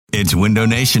It's Window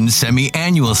Nation's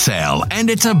semi-annual sale, and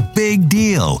it's a big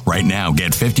deal. Right now,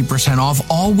 get 50% off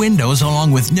all windows along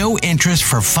with no interest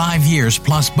for 5 years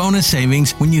plus bonus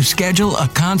savings when you schedule a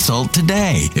consult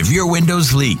today. If your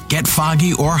windows leak, get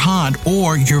foggy or hot,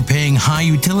 or you're paying high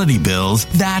utility bills,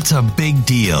 that's a big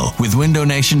deal. With Window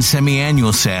Nation's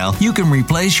semi-annual sale, you can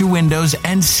replace your windows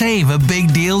and save a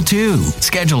big deal too.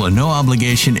 Schedule a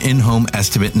no-obligation in-home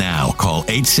estimate now. Call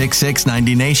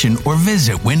 866-90NATION or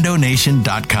visit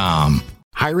windownation.com.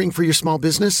 Hiring for your small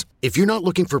business? If you're not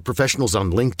looking for professionals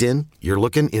on LinkedIn, you're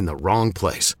looking in the wrong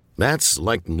place. That's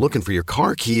like looking for your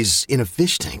car keys in a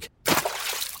fish tank.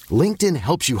 LinkedIn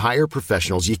helps you hire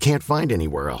professionals you can't find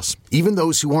anywhere else, even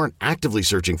those who aren't actively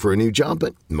searching for a new job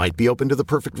but might be open to the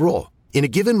perfect role. In a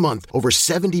given month, over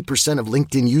 70% of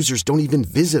LinkedIn users don't even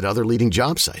visit other leading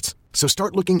job sites. So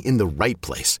start looking in the right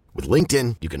place. With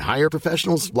LinkedIn, you can hire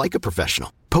professionals like a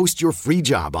professional. Post your free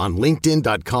job on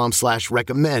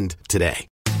linkedin.com/recommend today.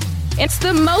 It's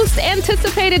the most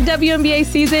anticipated WNBA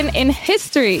season in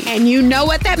history. And you know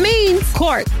what that means.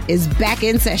 Court is back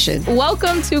in session.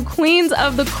 Welcome to Queens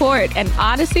of the Court, an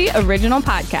Odyssey original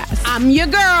podcast. I'm your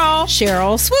girl,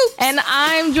 Cheryl Swoops. And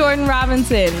I'm Jordan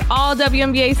Robinson. All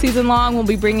WNBA season long, we'll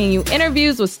be bringing you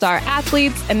interviews with star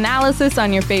athletes, analysis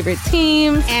on your favorite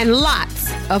teams, and lots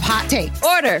of hot takes.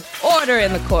 Order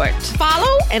in the court.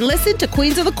 Follow and listen to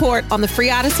Queens of the Court on the free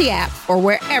Odyssey app or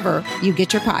wherever you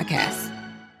get your podcasts.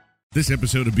 This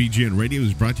episode of BGN Radio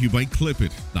is brought to you by Clip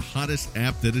It, the hottest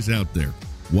app that is out there.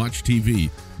 Watch TV,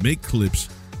 make clips,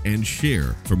 and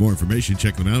share. For more information,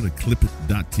 check them out at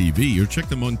clipit.tv or check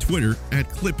them on Twitter at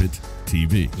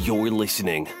clipit.tv. You're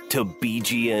listening to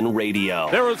BGN Radio.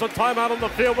 There is a timeout on the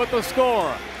field with the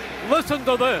score. Listen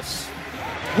to this.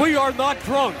 We are not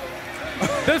drunk.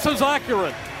 This is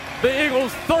accurate. The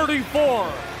Eagles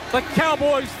 34, the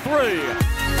Cowboys 3.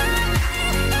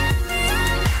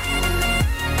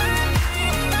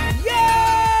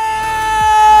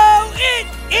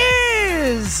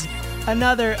 Is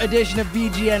another edition of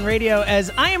BGN Radio.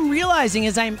 As I am realizing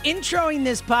as I'm introing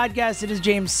this podcast, it is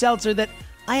James Seltzer, that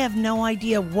I have no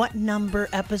idea what number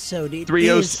episode it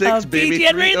 306, is of baby,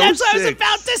 BGN Radio. That's what I was 306.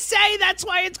 about to say. That's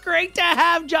why it's great to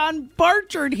have John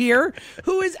Barchard here,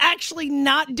 who is actually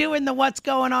not doing the What's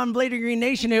Going On Bleeding Green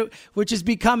Nation, which has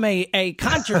become a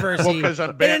controversy Well, because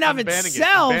in and of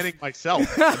itself. I'm banning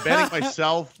myself. I'm banning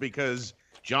myself because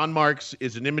John Marks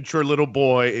is an immature little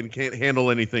boy and can't handle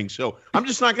anything. So I'm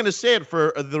just not going to say it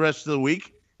for the rest of the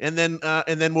week, and then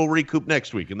we'll recoup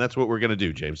next week, and that's what we're going to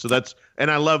do, James. So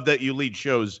and I love that you lead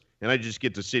shows, and I just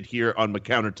get to sit here on my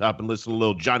countertop and listen to a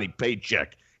little Johnny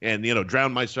Paycheck and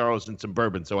drown my sorrows in some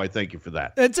bourbon. So I thank you for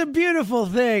that. It's a beautiful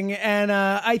thing, and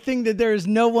I think that there is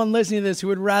no one listening to this who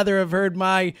would rather have heard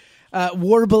my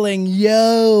warbling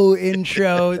yo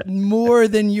intro more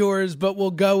than yours, but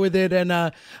we'll go with it,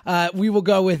 and we will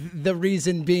go with the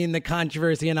reason being the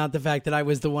controversy and not the fact that I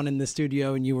was the one in the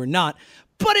studio and you were not.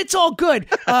 But it's all good.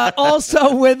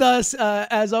 Also with us,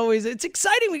 as always, it's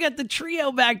exciting. We got the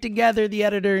trio back together, the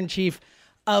editor-in-chief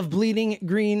of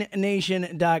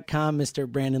BleedingGreenNation.com, Mr.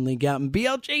 Brandon Lee Gouton.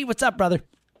 BLG, what's up, brother?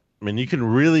 I mean, you can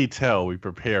really tell we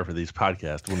prepare for these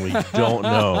podcasts when we don't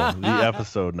know the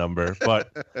episode number.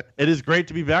 But it is great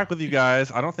to be back with you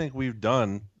guys. I don't think we've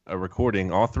done a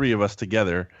recording, all three of us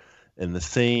together, in the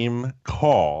same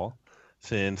call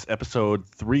since episode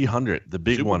 300, the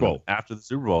big Super one Bowl. after the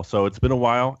Super Bowl. So it's been a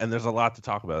while, and there's a lot to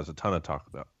talk about. There's a ton to talk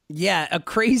about. Yeah, a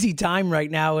crazy time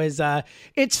right now.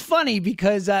 It's funny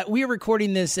because we're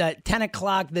recording this at 10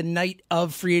 o'clock the night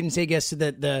of free agency, I guess, so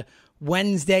that the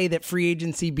Wednesday that free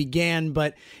agency began,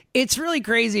 but it's really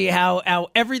crazy how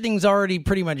everything's already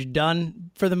pretty much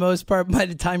done for the most part by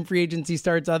the time free agency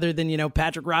starts, other than,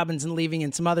 Patrick Robinson leaving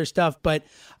and some other stuff. But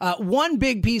one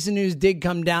big piece of news did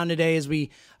come down today as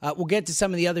we'll get to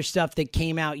some of the other stuff that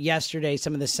came out yesterday,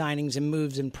 some of the signings and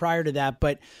moves and prior to that.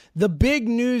 But the big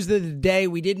news of the day,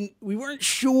 we weren't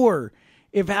sure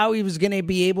if how he was going to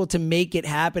be able to make it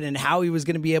happen and how he was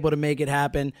going to be able to make it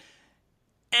happen.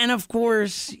 And, of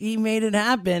course, he made it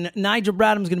happen. Nigel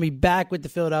Bradham's going to be back with the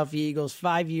Philadelphia Eagles,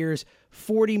 5 years,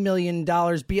 $40 million.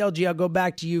 BLG, I'll go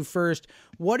back to you first.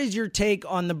 What is your take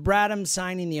on the Bradham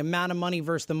signing, the amount of money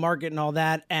versus the market and all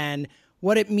that, and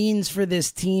what it means for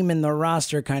this team and the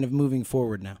roster kind of moving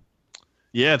forward now?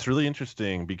 Yeah, it's really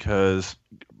interesting because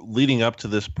leading up to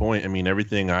this point, I mean,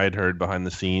 everything I had heard behind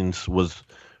the scenes was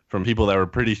from people that were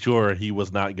pretty sure he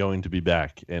was not going to be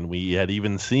back. And we had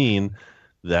even seen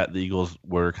that the Eagles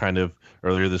were kind of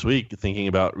earlier this week thinking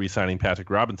about re-signing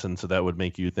Patrick Robinson. So that would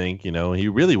make you think, he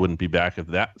really wouldn't be back if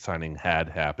that signing had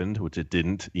happened, which it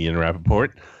didn't. Ian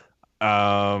Rappaport.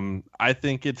 I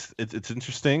think it's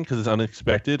interesting because it's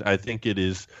unexpected. I think it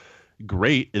is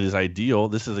great. It is ideal.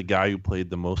 This is a guy who played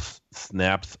the most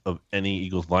snaps of any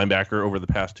Eagles linebacker over the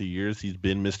past 2 years. He's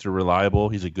been Mr. Reliable.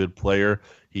 He's a good player.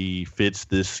 He fits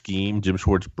this scheme. Jim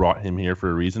Schwartz brought him here for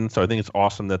a reason. So I think it's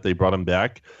awesome that they brought him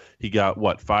back. He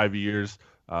got, 5 years,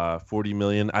 $40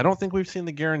 million. I don't think we've seen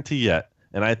the guarantee yet.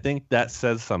 And I think that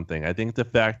says something. I think the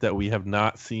fact that we have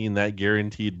not seen that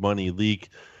guaranteed money leak,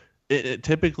 it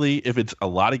typically, if it's a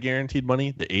lot of guaranteed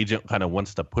money, the agent kind of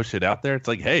wants to push it out there. It's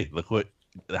like, hey, look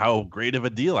how great of a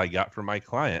deal I got for my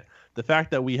client. The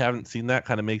fact that we haven't seen that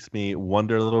kind of makes me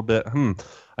wonder a little bit.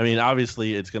 I mean,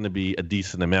 obviously it's going to be a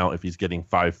decent amount if he's getting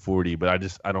 $540, but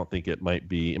I don't think it might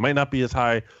not be as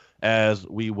high as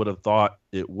we would have thought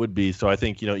it would be. So I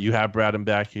think, you have Bradham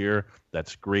back here.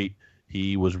 That's great.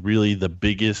 He was really the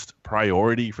biggest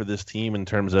priority for this team in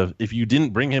terms of if you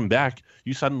didn't bring him back,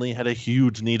 you suddenly had a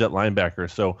huge need at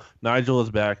linebacker. So Nigel is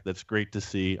back. That's great to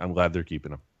see. I'm glad they're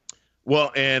keeping him.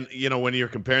 Well, and, when you're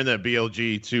comparing that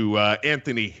BLG to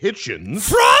Anthony Hitchens.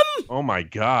 From? Oh, my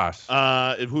gosh.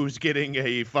 Who's getting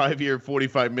a 5-year,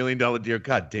 $45 million deal.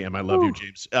 God damn, I love you,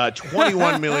 James.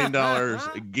 $21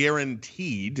 million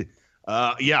guaranteed.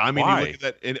 Why? You look at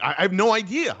that, and I have no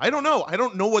idea. I don't know. I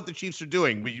don't know what the Chiefs are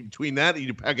doing. Between that,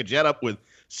 you package that up with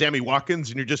Sammy Watkins,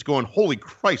 and you're just going, holy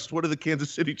Christ, what are the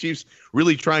Kansas City Chiefs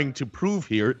really trying to prove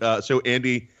here? So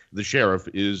Andy, the sheriff,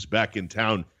 is back in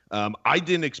town. I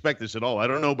didn't expect this at all. I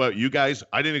don't know about you guys.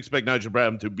 I didn't expect Nigel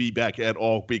Bradham to be back at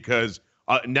all because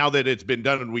now that it's been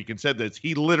done and we can say this,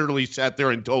 he literally sat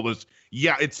there and told us,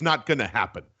 yeah, it's not going to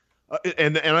happen.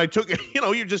 And I took,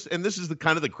 you're just, and this is the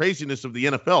kind of the craziness of the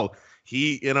NFL.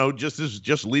 He,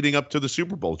 just leading up to the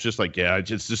Super Bowl. It's just like, yeah, it's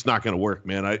just not going to work,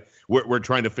 man. We're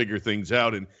trying to figure things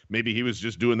out. And maybe he was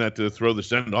just doing that to throw the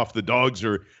scent off the dogs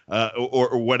or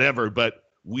whatever. But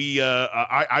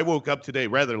I woke up today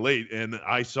rather late and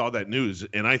I saw that news.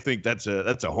 And I think that's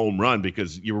a home run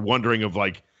because you're wondering of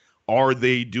like, are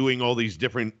they doing all these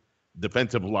different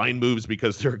defensive line moves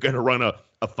because they're going to run a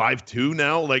 5-2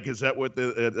 now? Like, is that what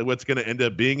what's going to end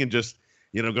up being? And just,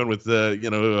 going with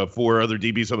 4 other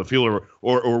DBs on the field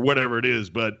or whatever it is.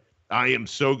 But I am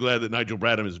so glad that Nigel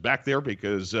Bradham is back there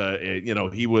because,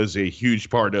 he was a huge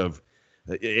part of,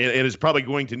 and is probably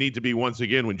going to need to be once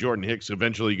again when Jordan Hicks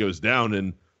eventually goes down.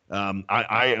 And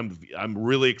I'm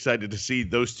really excited to see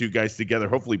those two guys together,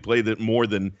 hopefully play that more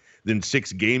than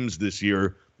 6 games this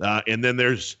year. And then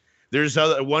there's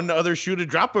one other shoe to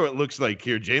drop, it looks like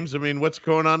here, James. I mean, what's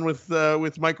going on with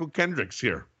Michael Kendricks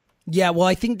here? Yeah, well,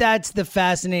 I think that's the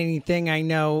fascinating thing. I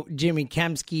know Jimmy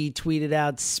Kempski tweeted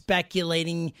out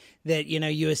speculating that,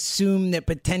 you assume that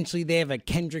potentially they have a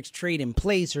Kendricks trade in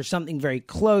place or something very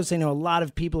close. I know a lot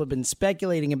of people have been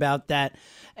speculating about that.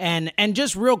 And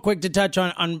just real quick to touch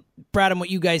on Bradham, what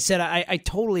you guys said, I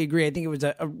totally agree. I think it was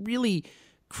a really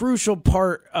crucial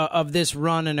part of this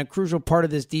run and a crucial part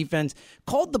of this defense.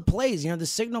 Called the plays, the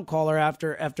signal caller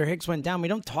after Hicks went down. We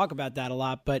don't talk about that a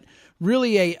lot, but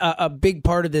really a big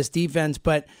part of this defense.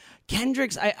 But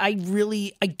Kendricks, I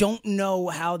don't know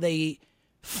how they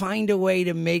find a way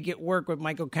to make it work with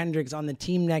Michael Kendricks on the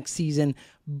team next season.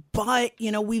 But,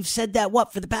 we've said that,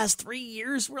 for the past 3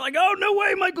 years? We're like, oh, no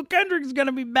way, Michael Kendricks is going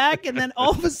to be back. And then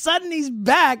all of a sudden he's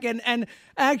back. And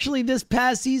actually this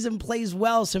past season plays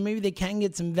well, so maybe they can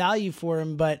get some value for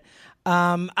him. But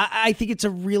I think it's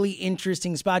a really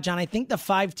interesting spot, John. I think the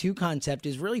 5-2 concept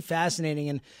is really fascinating.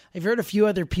 And I've heard a few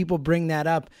other people bring that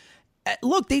up.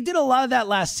 Look, they did a lot of that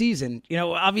last season,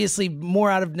 obviously more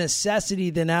out of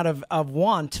necessity than out of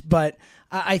want, but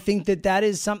I think that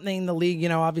is something in the league,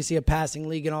 obviously a passing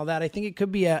league and all that. I think it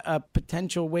could be a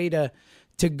potential way to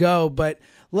go, but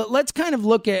let's kind of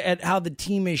look at how the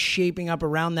team is shaping up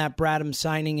around that Bradham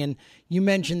signing. And you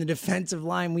mentioned the defensive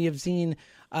line. We have seen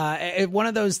one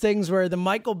of those things where the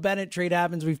Michael Bennett trade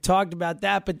happens. We've talked about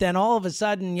that, but then all of a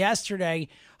sudden yesterday,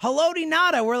 Haloti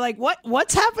Ngata, we're like,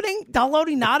 what's happening?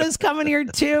 Haloti Ngata's coming here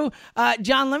too.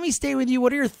 John, let me stay with you.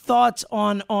 What are your thoughts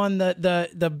on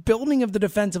the building of the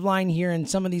defensive line here and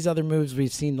some of these other moves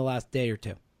we've seen the last day or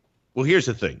two? Well, here's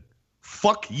the thing.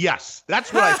 Fuck yes.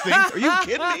 That's what I think. Are you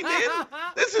kidding me, man?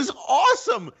 This is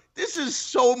awesome. This is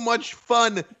so much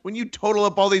fun. When you total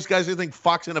up all these guys, I think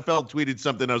Fox NFL tweeted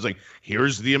something. I was like,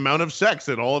 here's the amount of sacks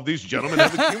that all of these gentlemen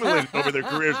have accumulated over their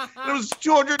careers. And it was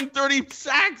 230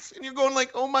 sacks. And you're going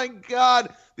like, oh, my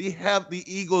God. The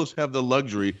Eagles have the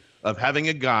luxury of having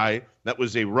a guy that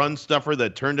was a run stuffer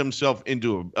that turned himself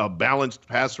into a balanced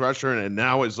pass rusher and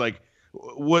now is like,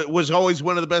 was always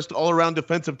one of the best all-around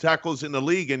defensive tackles in the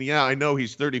league. And yeah, I know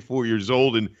he's 34 years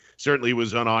old and certainly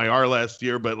was on IR last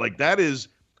year, but like that is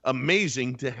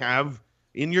amazing to have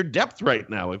in your depth right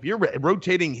now. If you're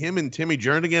rotating him and Timmy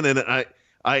Jernigan, and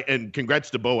And congrats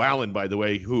to Bo Allen, by the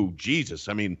way, who, Jesus,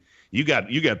 I mean, you got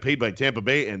paid by Tampa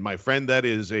Bay, and my friend, that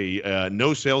is a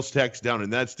no sales tax down in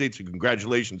that state, so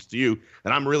congratulations to you.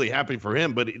 And I'm really happy for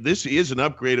him, but this is an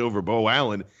upgrade over Bo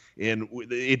Allen, and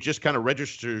it just kind of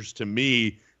registers to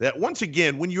me that once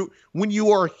again, when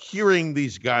you are hearing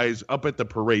these guys up at the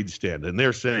parade stand and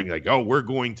they're saying like, oh, we're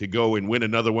going to go and win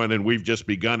another one and we've just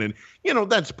begun, and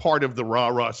that's part of the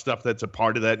rah-rah stuff, that's a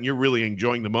part of that, and you're really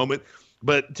enjoying the moment.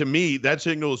 But to me, that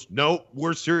signals, no,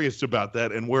 we're serious about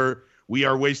that, and we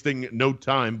are wasting no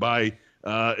time by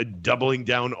doubling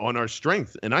down on our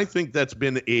strength. And I think that's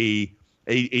been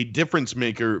a difference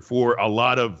maker for a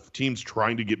lot of teams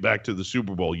trying to get back to the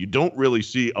Super Bowl. You don't really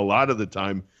see a lot of the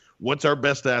time what's our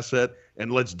best asset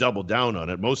and let's double down on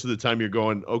it. Most of the time you're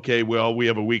going, okay, well, we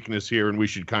have a weakness here and we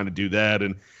should kind of do that.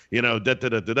 And,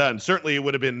 da-da-da-da-da. And certainly it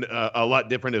would have been a lot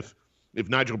different if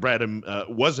Nigel Bradham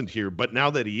wasn't here. But now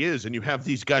that he is, and you have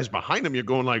these guys behind him, you're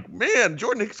going like, man,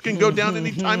 Jordan Hicks can go down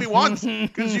anytime he wants,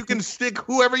 because you can stick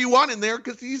whoever you want in there,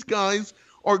 because these guys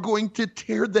are going to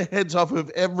tear the heads off of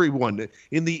everyone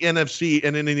in the NFC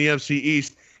and in the NFC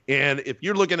East. And if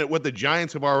you're looking at what the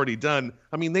Giants have already done,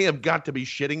 I mean, they have got to be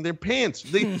shitting their pants.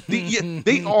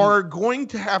 They are going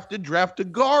to have to draft a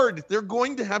guard. They're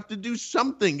going to have to do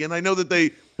something. And I know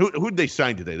that who'd they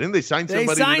sign today? Didn't they sign somebody?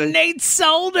 They signed Nate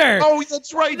Solder. Oh,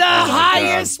 that's right. The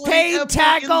highest paid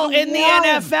tackle in the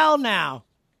NFL now.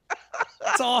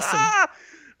 That's awesome.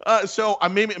 So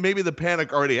maybe the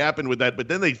panic already happened with that, but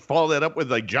then they follow that up with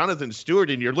like Jonathan Stewart,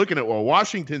 and you're looking at what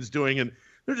Washington's doing, and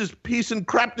they're just piecing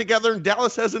crap together, and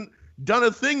Dallas hasn't done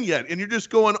a thing yet. And you're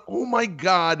just going, oh, my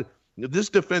God, this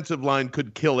defensive line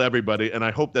could kill everybody, and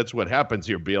I hope that's what happens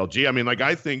here, BLG. I mean, like,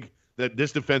 I think that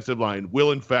this defensive line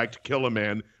will, in fact, kill a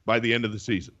man by the end of the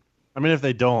season. I mean, if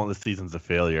they don't, the season's a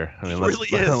failure. I mean, let's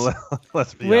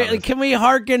be honest. Can we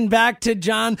hearken back to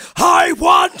John? I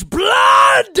want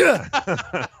blood!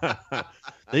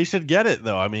 They should get it,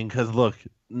 though. I mean, because, look,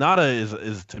 Nada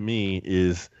is to me,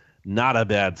 is not a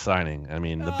bad signing. I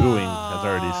mean, the booing has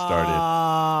already started.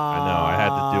 I know, I had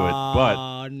to do it,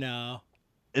 but no,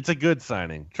 it's a good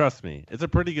signing. Trust me, it's a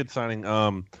pretty good signing.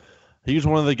 He was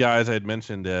one of the guys I had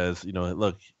mentioned as,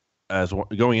 as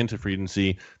going into free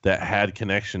agency that had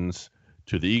connections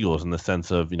to the Eagles, in the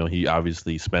sense of, he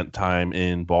obviously spent time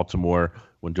in Baltimore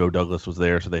when Joe Douglas was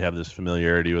there, so they have this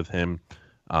familiarity with him.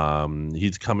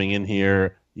 He's coming in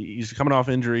here. He's coming off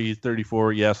injury. He's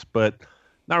 34, yes, but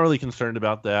not really concerned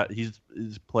about that. His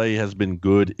play has been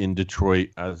good in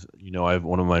Detroit. As you know, I have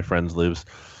one of my friends lives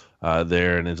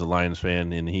there and is a Lions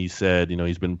fan, and he said,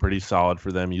 he's been pretty solid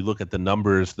for them. You look at the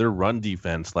numbers, their run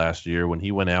defense last year, when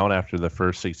he went out after the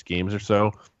first 6 games or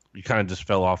so, he kind of just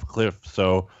fell off a cliff.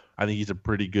 So I think he's a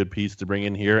pretty good piece to bring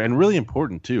in here, and really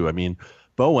important too. I mean,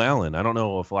 Bo Allen, I don't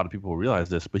know if a lot of people realize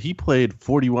this, but he played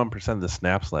 41% of the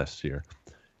snaps last year.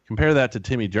 Compare that to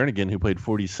Timmy Jernigan, who played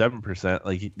 47%.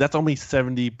 Like, that's only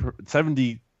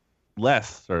 70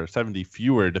 less, or 70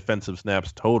 fewer defensive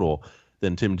snaps total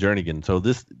than Tim Jernigan. So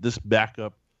this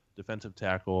backup defensive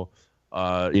tackle,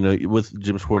 with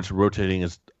Jim Schwartz rotating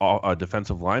his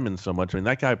defensive lineman so much, I mean,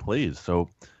 that guy plays. So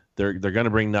they're going to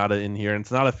bring Nada in here, and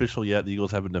it's not official yet. The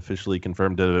Eagles haven't officially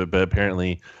confirmed it, but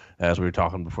apparently, as we were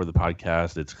talking before the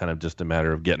podcast, it's kind of just a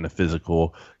matter of getting a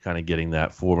physical, kind of getting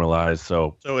that formalized.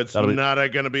 So it's not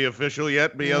going to be official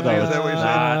yet, BLD? Is that what you're saying?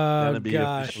 Not going to be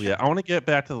official yet. I want to get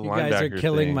back to the linebacker thing. You guys are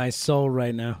killing my soul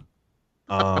right now.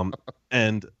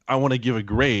 And I want to give a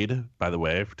grade, by the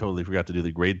way. I totally forgot to do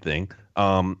the grade thing.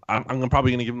 I'm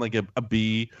probably going to give him like a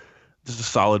B, just a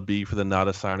solid B for the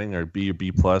Nada signing, or B or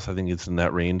B plus. I think it's in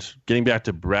that range. Getting back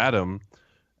to Bradham,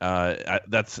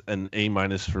 that's an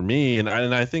A- for me. And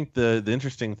I think the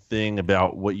interesting thing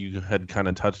about what you had kind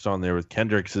of touched on there with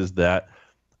Kendricks is that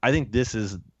I think this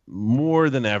is more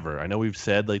than ever. I know we've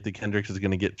said like the Kendricks is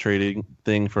going to get trading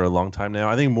thing for a long time now.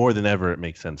 I think more than ever it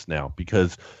makes sense now,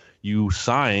 because you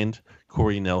signed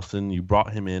Corey Nelson. You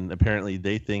brought him in. Apparently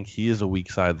they think he is a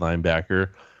weak side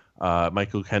linebacker.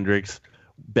 Michael Kendricks,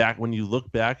 when you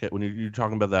look back at, when you're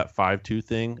talking about that 5-2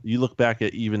 thing, you look back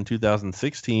at even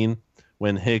 2016,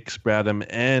 when Hicks, Bradham,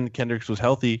 and Kendricks was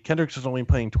healthy, Kendricks was only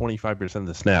playing 25% of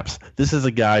the snaps. This is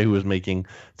a guy who is making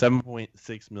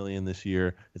 $7.6 million this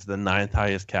year. It's the 9th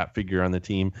highest cap figure on the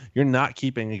team. You're not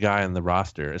keeping a guy on the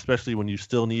roster, especially when you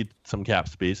still need some cap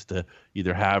space to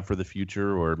either have for the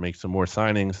future or make some more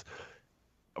signings.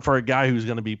 For a guy who's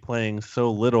going to be playing so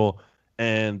little,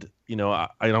 And, I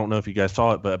don't know if you guys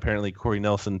saw it, but apparently Corey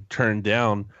Nelson turned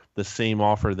down the same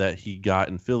offer that he got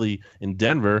in Philly in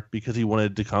Denver because he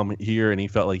wanted to come here and he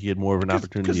felt like he had more of an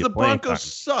opportunity. Because the Broncos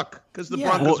suck. Because the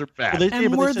Broncos are bad.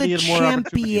 And we're they the had more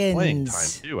opportunity of playing time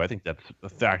champions. too. I think that's a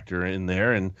factor in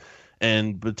there,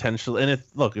 and potential. And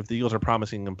if the Eagles are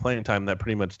promising him playing time, that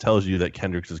pretty much tells you that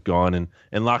Kendricks is gone.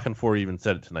 And La Canfora even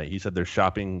said it tonight. He said they're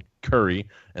shopping Curry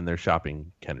and they're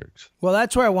shopping Kendricks. Well,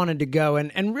 that's where I wanted to go.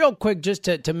 And real quick, just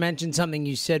to mention something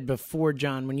you said before,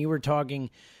 John, when you were talking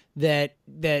that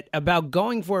about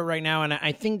going for it right now, and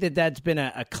I think that's been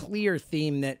a clear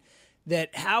theme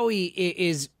that Howie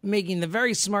is making the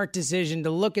very smart decision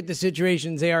to look at the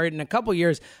situations they are in a couple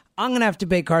years. I'm going to have to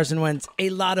pay Carson Wentz a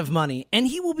lot of money, and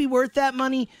he will be worth that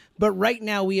money. But right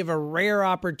now we have a rare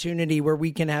opportunity where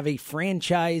we can have a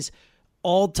franchise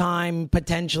all-time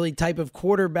potentially type of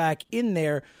quarterback in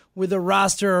there with a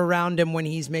roster around him when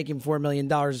he's making $4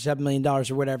 million or $7 million or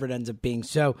whatever it ends up being.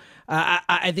 So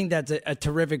I think that's a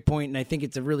terrific point, and I think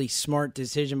it's a really smart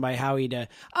decision by Howie to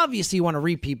obviously want to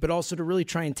repeat, but also to really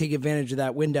try and take advantage of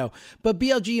that window. But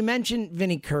BLG, you mentioned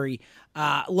Vinny Curry.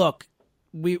 Look,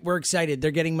 we're excited. They're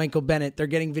getting Michael Bennett. They're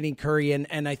getting Vinny Curry.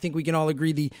 And I think we can all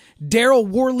agree the Daryl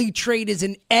Worley trade is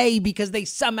an A because they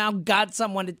somehow got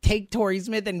someone to take Torrey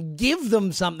Smith and give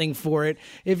them something for it,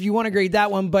 if you want to grade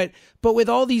that one. But with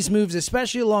all these moves,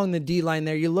 especially along the D-line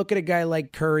there, you look at a guy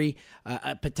like Curry,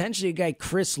 potentially a guy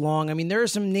Chris Long. I mean, there are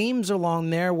some names along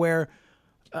there where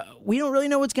we don't really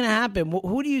know what's going to happen.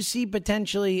 Who do you see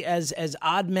potentially as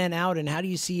odd men out, and how do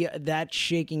you see that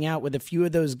shaking out with a few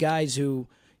of those guys who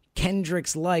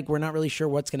Kendricks we're not really sure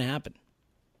what's going to happen?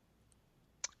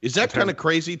 Is that kind of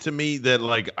crazy to me that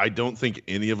I don't think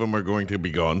any of them are going to be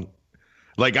gone?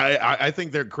 I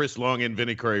think that Chris Long and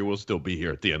Vinny Curry will still be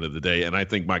here at the end of the day, and I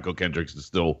think Michael Kendricks is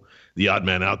still the odd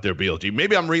man out there. BLG,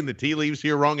 maybe I'm reading the tea leaves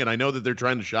here wrong, and I know that they're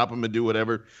trying to shop him and do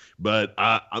whatever, but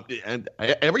and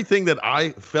everything that I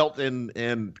felt and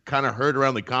kind of heard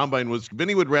around the combine was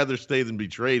Vinny would rather stay than be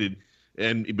traded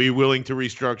and be willing to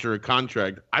restructure a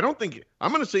contract. I'm going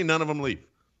to say none of them leave.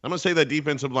 I'm going to say that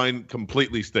defensive line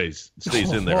completely stays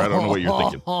in there. I don't know what you're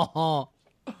thinking.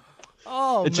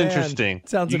 It's interesting.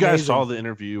 Sounds you guys amazing. saw the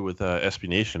interview with SB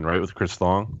Nation, right, with Chris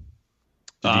Long?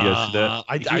 Did you guys see that?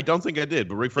 I don't think I did,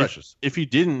 but refresh us. If you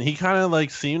didn't, he kind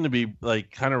of seemed to be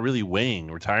kind of really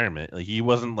weighing retirement. He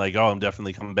wasn't I'm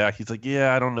definitely coming back. He's like,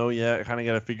 yeah, I don't know yet. I kind of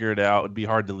got to figure it out. It'd be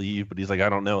hard to leave, but he's like, I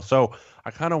don't know. So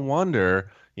I kind of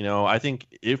wonder. I think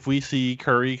if we see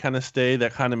Curry kind of stay,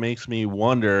 that kind of makes me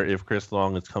wonder if Chris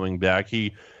Long is coming back.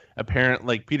 He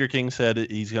apparently, Peter King said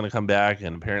he's going to come back,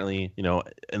 and apparently,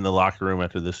 in the locker room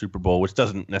after the Super Bowl, which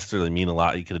doesn't necessarily mean a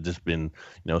lot. He could have just been,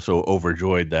 so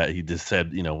overjoyed that he just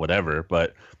said, whatever.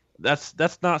 But that's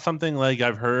not something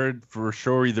I've heard for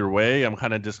sure either way. I'm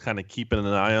kind of keeping an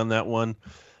eye on that one,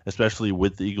 especially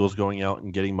with the Eagles going out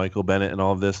and getting Michael Bennett and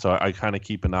all of this. So I kind of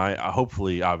keep an eye.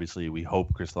 Hopefully, obviously, we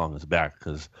hope Chris Long is back,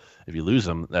 because if you lose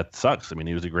him, that sucks. I mean,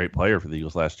 he was a great player for the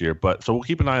Eagles last year. So we'll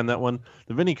keep an eye on that one.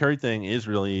 The Vinny Curry thing is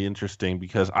really interesting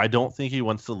because I don't think he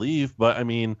wants to leave. But, I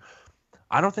mean,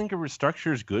 I don't think a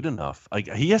restructure is good enough.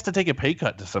 He has to take a pay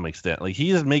cut to some extent.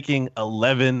 He is making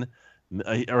 11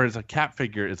 or his cap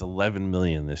figure is 11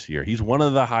 million this year. He's one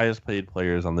of the highest paid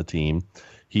players on the team.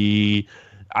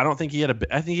 I don't think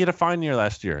I think he had a fine year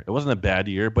last year. It wasn't a bad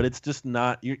year, but it's just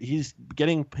not. He's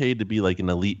getting paid to be an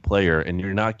elite player, and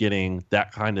you're not getting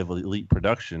that kind of elite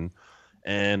production.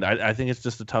 And I think it's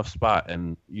just a tough spot.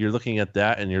 And you're looking at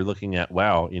that, and you're looking at,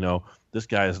 wow, this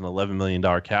guy is an $11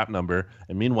 million cap number.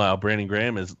 And meanwhile, Brandon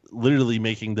Graham is literally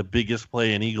making the biggest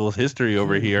play in Eagles history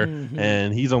over here,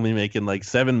 and he's only making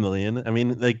 $7 million. I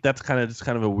mean, that's kind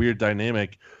of a weird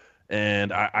dynamic.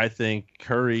 And I think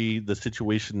Curry, the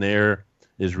situation there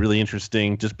is really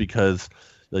interesting just because,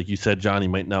 like you said, John, he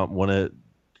might not want to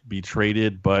be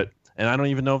traded, and I don't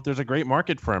even know if there's a great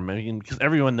market for him. I mean, because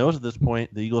everyone knows at this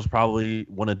point the Eagles probably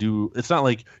want to do – it's not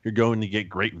like you're going to get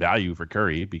great value for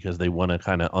Curry because they want to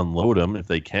kind of unload him if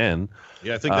they can.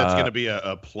 Yeah, I think that's going to be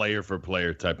a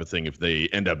player-for-player type of thing if they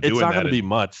end up doing that. It's not going to be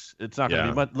much. It's not going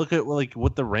to be much. Look at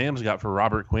what the Rams got for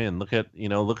Robert Quinn. Look at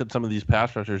some of these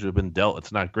pass rushers who have been dealt.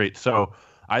 It's not great. So –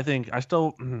 I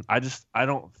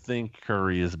don't think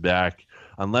Curry is back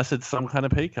unless it's some kind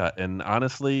of pay cut. And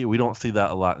honestly, we don't see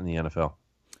that a lot in the NFL.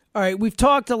 All right, we've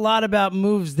talked a lot about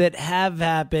moves that have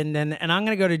happened, and I'm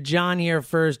going to go to John here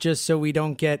first just so we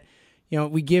don't get,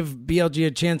 we give BLG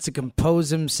a chance to compose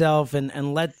himself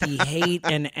and let the hate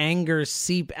and anger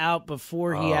seep out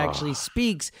before he actually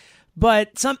speaks.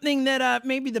 But something that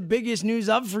maybe the biggest news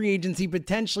of free agency,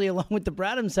 potentially along with the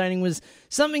Bradham signing, was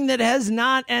something that has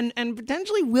not and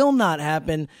potentially will not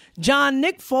happen. John,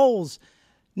 Nick Foles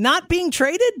not being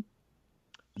traded?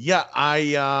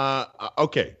 Yeah,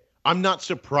 okay. I'm not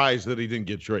surprised that he didn't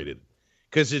get traded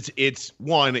because it's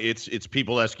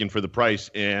people asking for the price,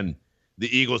 and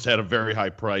the Eagles had a very high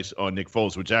price on Nick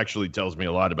Foles, which actually tells me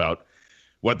a lot about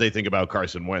what they think about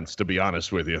Carson Wentz, to be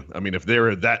honest with you. I mean, if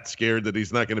they're that scared that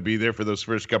he's not going to be there for those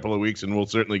first couple of weeks, and we'll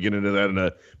certainly get into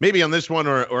that maybe on this one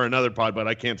or another pod, but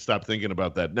I can't stop thinking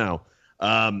about that now.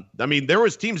 I mean, there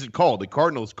was teams that called. The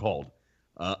Cardinals called.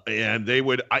 And they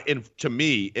would, and to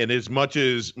me, and as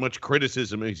much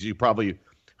criticism as you probably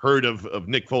heard of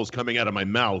Nick Foles coming out of my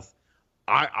mouth,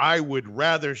 I would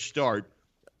rather start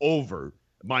over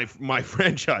my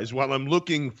franchise while I'm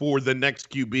looking for the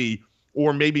next QB,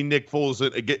 or maybe Nick Foles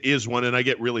is one, and I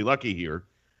get really lucky here.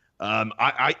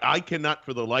 I cannot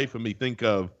for the life of me think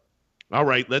of, all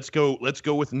right, let's go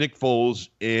with Nick Foles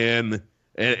and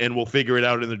we'll figure it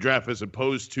out in the draft, as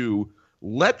opposed to,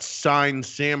 let's sign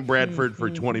Sam Bradford for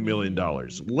 $20 million.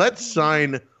 Let's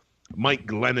sign Mike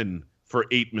Glennon for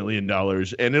 $8 million,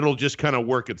 and it'll just kind of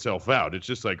work itself out. It's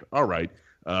just like, all right,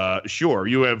 sure,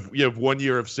 you have 1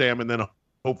 year of Sam, and then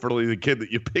hopefully the kid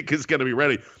that you pick is going to be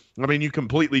ready. I mean, you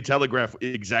completely telegraph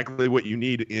exactly what you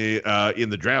need in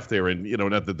the draft there, and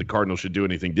not that the Cardinals should do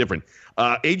anything different.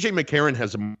 A.J. McCarron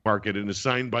has a market and is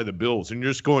signed by the Bills, and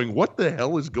you're just going, what the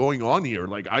hell is going on here?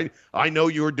 Like, I know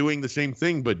you're doing the same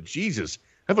thing, but Jesus,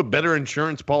 have a better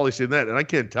insurance policy than that. And I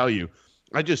can't tell you,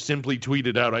 I just simply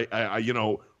tweeted out,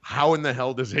 how in the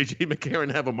hell does A.J.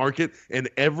 McCarron have a market? And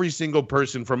every single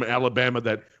person from Alabama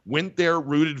that went there,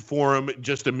 rooted for him,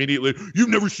 just immediately, you've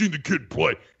never seen the kid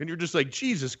play. And you're just like,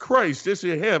 Jesus Christ, yes,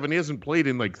 you have. And he hasn't played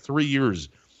in like 3 years.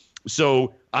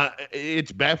 So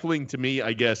it's baffling to me,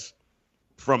 I guess,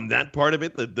 from that part of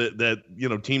it,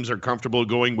 that teams are comfortable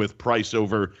going with price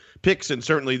over picks. And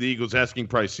certainly the Eagles' asking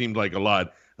price seemed like a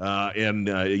lot.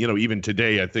 Even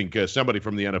today, I think somebody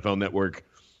from the NFL Network,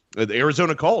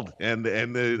 Arizona called, and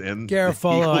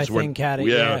Garofalo, I think, had it.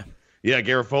 Yeah.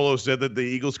 Garofalo said that the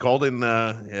Eagles called,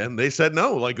 and they said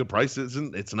no, like the price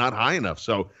it's not high enough.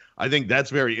 So I think that's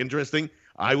very interesting.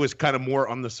 I was kind of more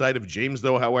on the side of James,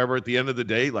 though. However, at the end of the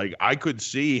day, like, I could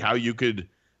see how you could.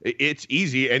 It's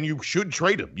easy, and you should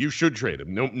trade him. You should trade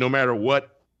him, no matter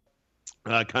what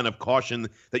kind of caution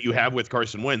that you have with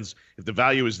Carson Wentz. If the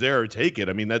value is there, take it.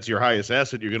 I mean, that's your highest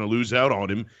asset. You're going to lose out on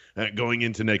him going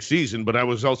into next season. But I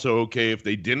was also okay if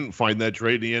they didn't find that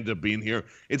trade and he ended up being here.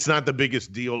 It's not the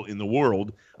biggest deal in the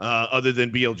world, other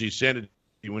than BLG sanity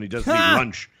when he does need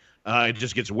lunch. It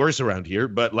just gets worse around here.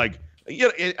 But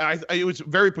it was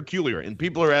very peculiar. And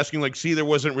people are asking, like, see, there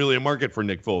wasn't really a market for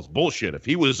Nick Foles. Bullshit. If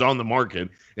he was on the market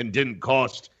and didn't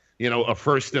cost a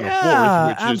first and a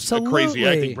fourth, which is a crazy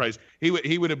acting price, he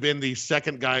would have been the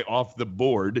second guy off the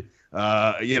board,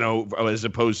 as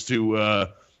opposed to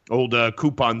old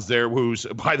Coupons there, who's,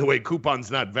 by the way,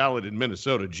 Coupon's not valid in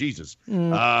Minnesota, Jesus,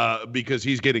 because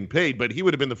he's getting paid, but he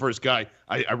would have been the first guy.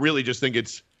 I really just think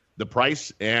it's the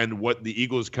price and what the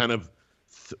Eagles kind of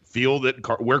feel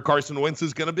that where Carson Wentz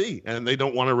is going to be, and they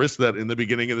don't want to risk that in the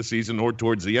beginning of the season or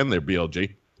towards the end there,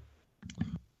 BLG.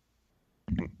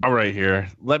 All right, here.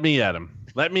 Let me at him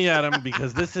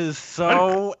because this is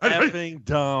so effing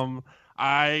dumb.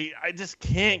 I just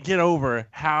can't get over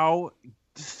how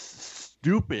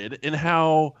stupid and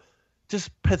how just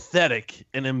pathetic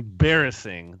and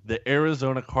embarrassing the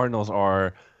Arizona Cardinals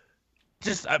are.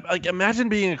 Just like, imagine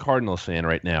being a Cardinals fan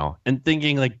right now and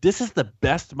thinking, like, this is the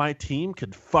best my team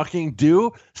could fucking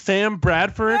do. Sam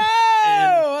Bradford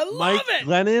and Mike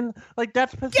Glennon, like,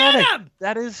 that's pathetic.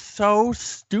 That is so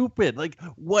stupid. Like,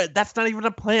 what? That's not even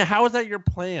a plan. How is that your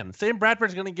plan? Sam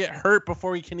Bradford's going to get hurt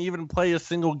before he can even play a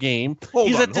single game.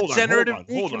 Hold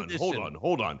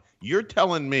on. You're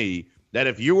telling me that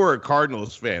if you were a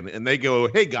Cardinals fan and they go,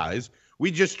 hey, guys, we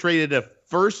just traded a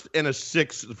first and a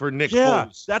sixth for Nick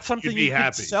Foles, that's something you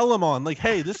could sell him on. Like,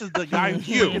 hey, this is the guy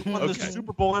who won the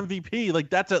Super Bowl MVP. Like,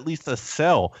 that's at least a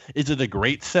sell. Is it a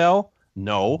great sell?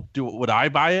 No. Would I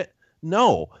buy it?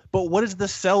 No. But what is the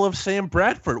sell of Sam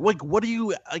Bradford? Like,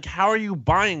 how are you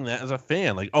buying that as a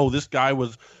fan? Like, oh, this guy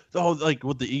was, like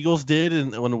what the Eagles did,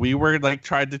 and when we were like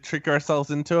tried to trick ourselves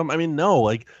into him. I mean, no,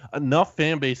 like, enough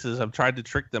fan bases have tried to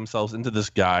trick themselves into this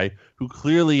guy who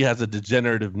clearly has a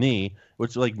degenerative knee,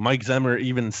 which, like, Mike Zimmer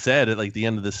even said at like the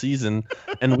end of the season,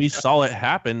 and we saw it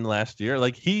happen last year.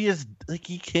 Like, he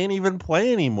can't even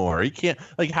play anymore. He can't.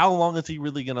 Like, how long is he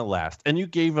really gonna last? And you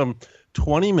gave him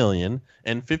 $20 million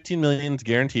and $15 million is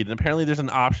guaranteed, and apparently there's an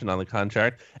option on the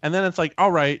contract. And then it's like,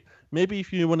 all right, maybe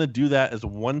if you want to do that as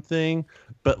one thing,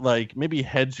 but like maybe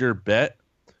hedge your bet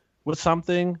with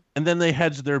something, and then they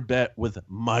hedge their bet with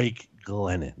Mike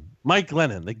Glennon. Mike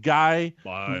Glennon, the guy who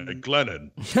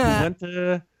went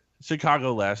to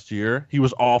Chicago last year. He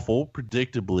was awful,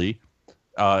 predictably,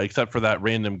 except for that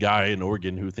random guy in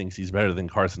Oregon who thinks he's better than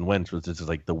Carson Wentz, which is just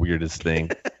like the weirdest thing,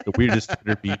 the weirdest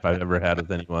Twitter beef I've ever had with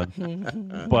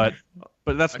anyone. But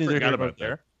that's neither here nor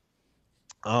there.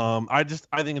 I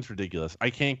think it's ridiculous. I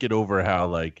can't get over how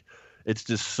like it's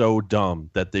just so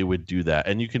dumb that they would do that.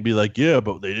 And you can be like, yeah,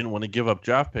 but they didn't want to give up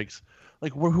draft picks.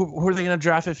 Like, who are they going to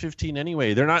draft at 15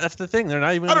 anyway? They're not. That's the thing. They're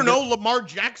not even. I don't know. Lamar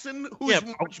Jackson, who's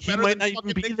much better he might not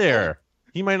even be there.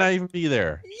 He might not even be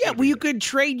there. Yeah, well, you could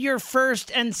trade your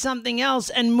first and something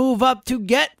else and move up to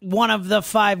get one of the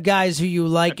 5 guys who you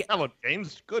like.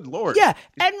 James, good Lord. Yeah,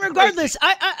 and regardless,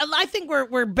 I think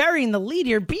we're burying the lead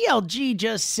here. BLG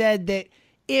just said that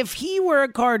if he were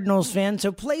a Cardinals fan,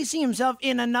 so placing himself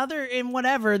in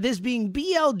whatever, this being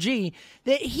BLG,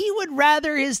 that he would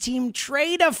rather his team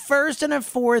trade a first and a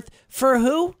fourth for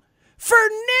who? For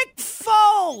Nick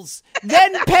Foles,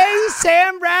 then pay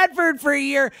Sam Bradford for a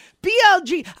year.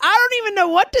 BLG, I don't even know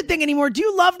what to think anymore. Do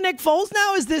you love Nick Foles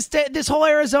now? Is this whole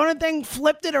Arizona thing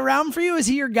flipped it around for you? Is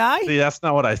he your guy? See, that's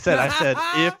not what I said. I said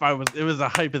it was a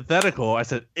hypothetical. I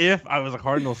said if I was a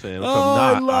Cardinals fan, which I'm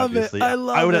not, I love obviously. it.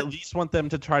 I would at least want them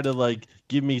to try to like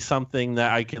give me something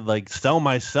that I could like sell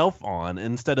myself on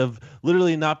instead of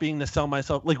literally not being to sell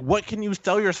myself. Like, what can you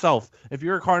sell yourself if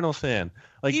you're a Cardinals fan?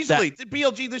 Like easily,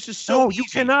 BLG. This is so easy. You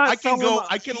cannot. I can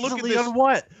look at this on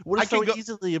what? What is so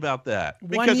easily about that?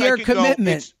 Because 1 year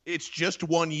commitment. It's just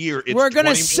 1 year. It's We're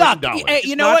gonna suck. Hey,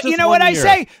 you know what? You know what I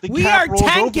say? We are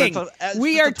tanking.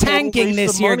 We are tanking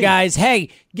this year, guys. Hey,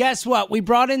 guess what? We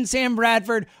brought in Sam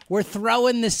Bradford. We're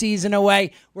throwing the season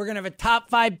away. We're gonna have a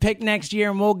top 5 pick next year,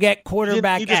 and we'll get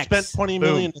quarterback You just spent $20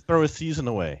 million to throw a season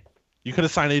away. You could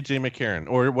have signed A.J. McCarron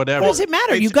or whatever. What does it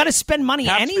matter? You've got to spend money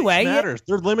cap anyway. Space matters.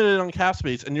 They're limited on cap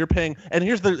space, and you're paying. And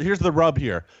here's the rub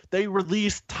here. They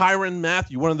released Tyrann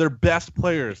Mathieu, one of their best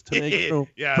players, to make room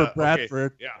for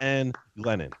Bradford and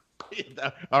Glennon.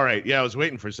 All right. Yeah, I was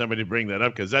waiting for somebody to bring that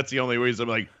up because that's the only reason I'm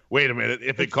like, wait a minute.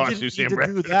 If it costs you Sam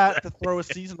Bradford. Do that to throw a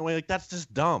season away, like that's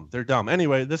just dumb. They're dumb.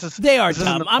 Anyway, they are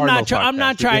dumb. I'm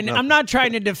not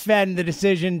trying to defend the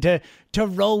decision to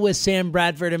roll with Sam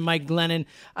Bradford and Mike Glennon.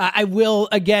 I will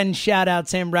again shout out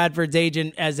Sam Bradford's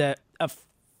agent as a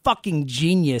fucking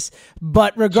genius.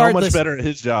 But regardless, so much better at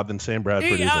his job than Sam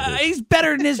Bradford is at his. He's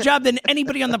better in his job than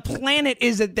anybody on the planet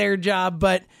is at their job.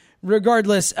 But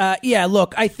regardless,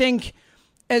 look, I think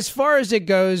as far as it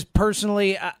goes,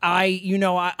 personally,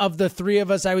 I of the 3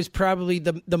 of us, I was probably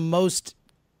the most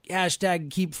hashtag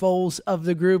keep Foles of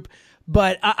the group.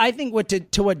 But I think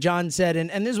to what John said,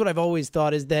 and this is what I've always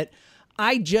thought, is that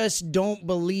I just don't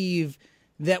believe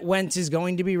that Wentz is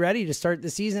going to be ready to start the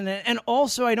season. And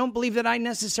also, I don't believe that I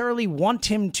necessarily want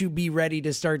him to be ready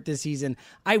to start the season.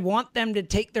 I want them to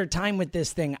take their time with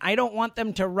this thing. I don't want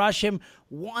them to rush him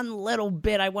one little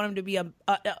bit. I want him to be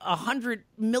 100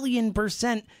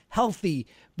 million% healthy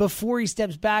before he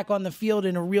steps back on the field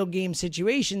in a real game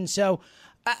situation. So,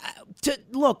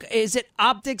 look, is it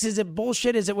optics? Is it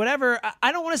bullshit? Is it whatever?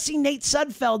 I don't want to see Nate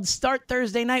Sudfeld start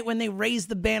Thursday night when they raise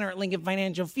the banner at Lincoln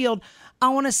Financial Field. I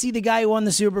want to see the guy who won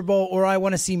the Super Bowl, or I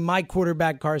want to see my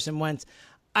quarterback, Carson Wentz.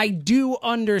 I do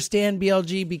understand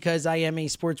BLG because I am a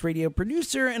sports radio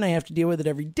producer and I have to deal with it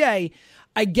every day.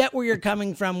 I get where you're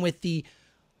coming from with the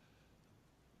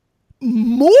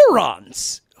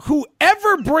morons who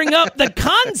ever bring up the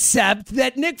concept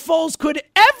that Nick Foles could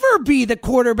ever be the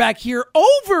quarterback here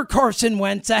over Carson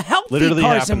Wentz, a healthy Literally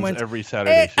Carson Wentz. Every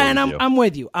Saturday. And I'm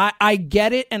with you. I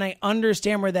get it, and I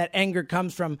understand where that anger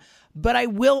comes from. But I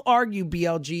will argue,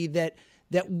 BLG, that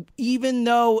even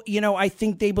though, I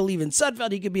think they believe in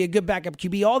Sudfeld, he could be a good backup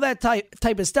QB, all that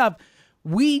type of stuff,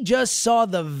 we just saw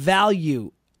the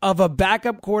value of a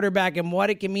backup quarterback and what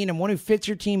it can mean, and one who fits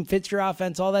your team, fits your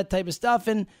offense, all that type of stuff.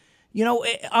 And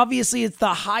obviously it's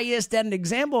the highest end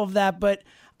example of that, but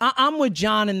I'm with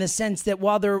John in the sense that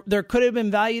while there could have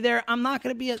been value there, I'm not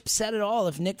going to be upset at all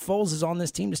if Nick Foles is on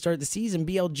this team to start the season.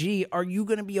 BLG, are you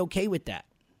going to be okay with that?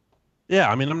 Yeah,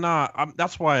 I mean,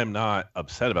 that's why I'm not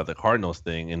upset about the Cardinals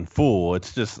thing in full.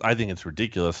 It's just, I think it's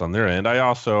ridiculous on their end. I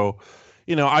also,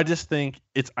 I just think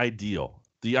it's ideal.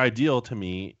 The ideal to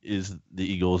me is the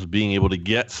Eagles being able to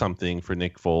get something for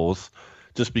Nick Foles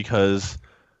just because,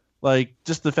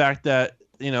 just the fact that,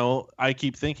 I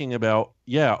keep thinking about,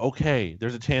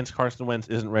 there's a chance Carson Wentz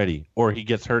isn't ready or he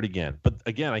gets hurt again. But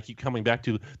again, I keep coming back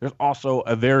to there's also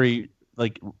a very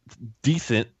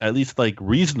decent, at least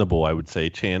reasonable, I would say,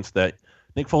 chance that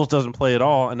Nick Foles doesn't play at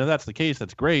all, and if that's the case,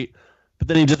 that's great. But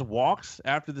then he just walks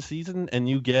after the season, and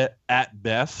you get at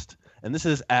best, and this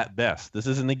is at best. This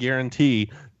isn't a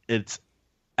guarantee. It's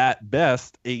at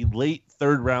best a late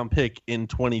third-round pick in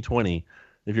 2020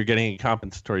 if you're getting a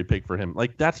compensatory pick for him.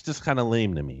 Like, that's just kind of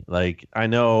lame to me. Like, I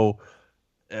know,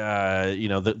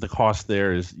 the cost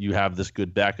there is you have this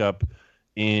good backup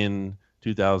in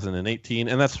 2018,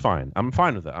 and that's fine. I'm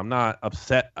fine with it. I'm not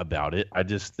upset about it. I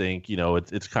just think,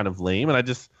 it's kind of lame, and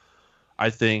I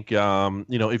think,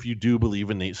 if you do believe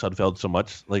in Nate Sudfeld so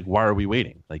much, like, why are we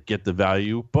waiting? Like, get the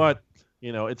value. But,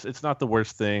 it's not the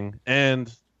worst thing.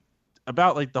 And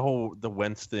about, like, the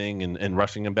Wentz thing and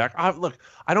rushing him back.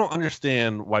 I don't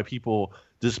understand why people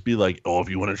just be like, oh, if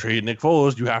you want to trade Nick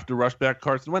Foles, you have to rush back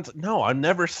Carson Wentz. No, I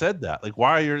never said that. Like,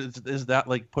 why is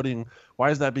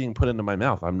that being put into my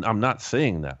mouth? I'm not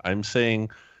saying that. I'm saying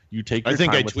you take your time with him.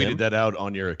 I think I tweeted that out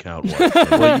on your account once.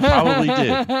 Well, you probably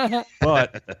did.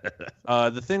 But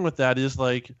the thing with that is,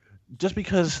 like, just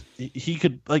because he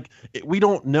could, like, we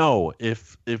don't know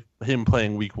if him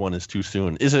playing week 1 is too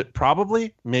soon. Is it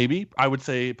probably? Maybe. I would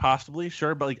say possibly,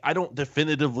 sure. But, like, I don't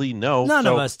definitively know. None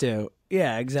of us do.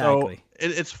 Yeah, exactly. So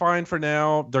it's fine for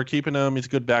now. They're keeping him. He's a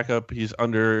good backup. He's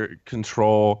under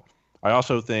control. I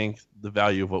also think the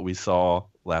value of what we saw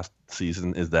last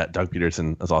season is that Doug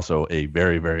Peterson is also a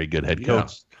very, very good head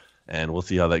coach. Yeah. And we'll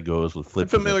see how that goes with Flip. I'm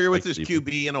familiar with his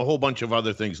QB and a whole bunch of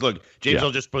other things. Look, James,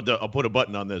 I'll just put a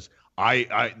button on this.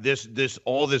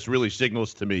 All this really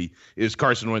signals to me is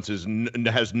Carson Wentz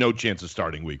has no chance of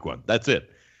starting week 1. That's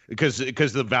it, because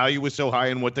the value was so high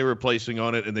in what they were placing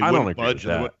on it, and they wouldn't budge.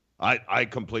 I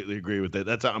completely agree with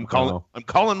that. I'm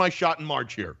calling my shot in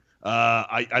March here.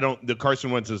 The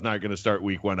Carson Wentz is not going to start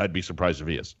week 1. I'd be surprised if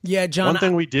he is. Yeah, John. One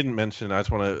thing we didn't mention, I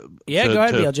just want to go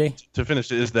ahead, BLJ. To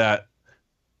finish it, is that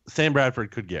Sam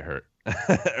Bradford could get hurt,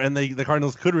 and the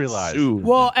Cardinals could realize.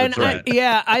 Well, and right.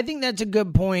 I think that's a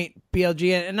good point,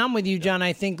 BLG, and I'm with you, John.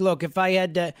 I think, look, if I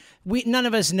had to, none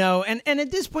of us know, and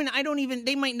at this point,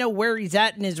 they might know where he's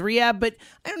at in his rehab, but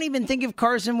I don't even think if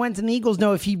Carson Wentz and the Eagles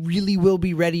know if he really will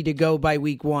be ready to go by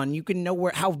week 1. You can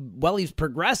know how well he's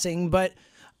progressing, but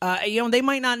they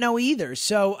might not know either.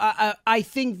 So I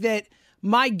think that.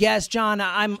 My guess, John,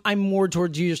 I'm more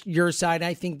towards your side.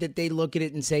 I think that they look at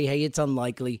it and say, "Hey, it's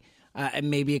unlikely, and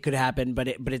maybe it could happen, but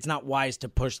it's not wise to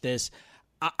push this."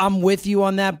 I'm with you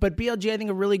on that, but BLG, I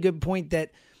think a really good point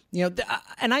that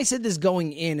and I said this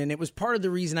going in, and it was part of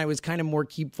the reason I was kind of more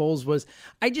keep Foles was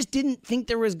I just didn't think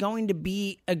there was going to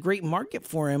be a great market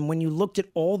for him when you looked at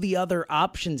all the other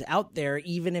options out there,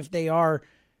 even if they are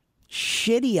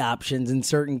shitty options in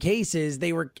certain cases.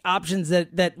 They were options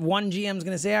that one GM's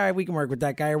going to say, all right, we can work with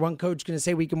that guy, or one coach going to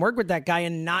say we can work with that guy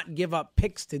and not give up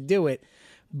picks to do it.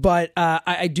 But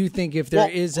I do think if there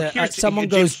is someone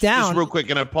goes down, just real quick,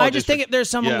 and I just think if there's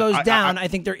someone goes down, I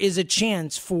think there is a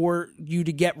chance for you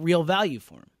to get real value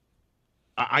for him.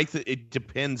 It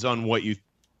depends on what you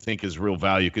think is real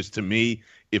value, because to me,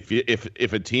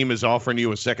 if a team is offering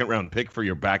you a second-round pick for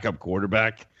your backup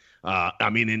quarterback,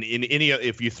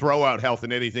 if you throw out health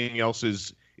and anything else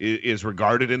is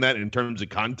regarded in that in terms of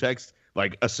context,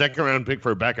 like a second-round pick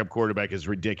for a backup quarterback is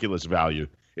ridiculous value,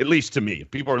 at least to me. If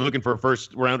people are looking for a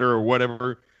first-rounder or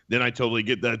whatever, then I totally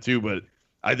get that too. But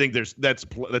I think that's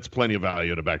plenty of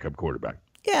value at a backup quarterback.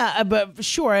 Yeah, but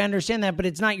sure, I understand that, but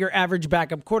it's not your average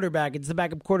backup quarterback. It's the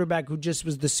backup quarterback who just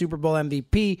was the Super Bowl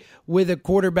MVP with a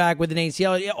quarterback with an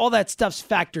ACL. All that stuff's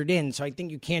factored in, so I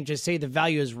think you can't just say the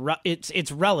value is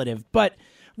it's relative. But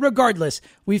regardless,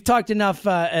 we've talked enough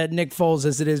Nick Foles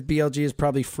as it is. BLG is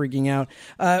probably freaking out.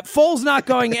 Foles not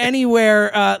going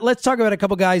anywhere. Let's talk about a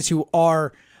couple guys who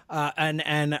are.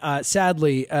 And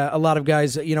sadly, a lot of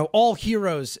guys, all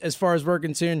heroes as far as we're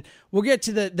concerned. We'll get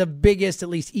to the biggest, at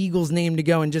least Eagles name to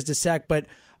go in just a sec, but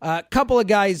a couple of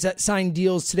guys that signed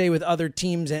deals today with other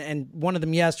teams, and one of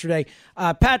them yesterday.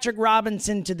 Patrick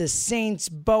Robinson to the Saints,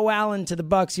 Bo Allen to the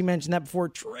Bucs. You mentioned that before.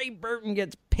 Trey Burton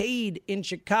gets paid in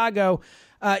Chicago.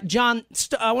 John,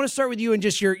 I want to start with you and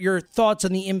just your thoughts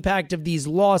on the impact of these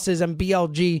losses, and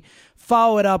BLG.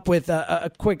 Follow it up with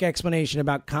a quick explanation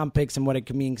about comp picks and what it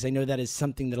could mean, because I know that is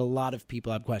something that a lot of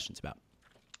people have questions about.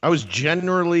 I was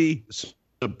genuinely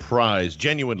surprised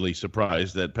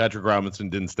that Patrick Robinson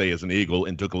didn't stay as an Eagle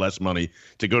and took less money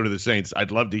to go to the Saints.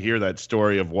 I'd love to hear that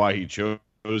story of why he chose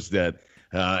that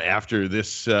after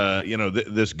this,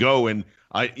 this go. And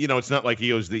it's not like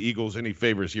he owes the Eagles any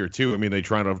favors here too. I mean, they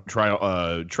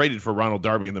traded for Ronald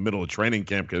Darby in the middle of training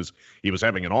camp because he was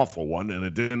having an awful one, and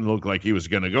it didn't look like he was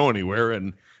going to go anywhere.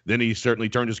 And then he certainly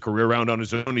turned his career around on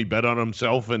his own. He bet on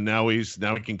himself, and now he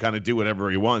can kind of do whatever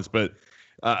he wants. But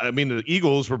the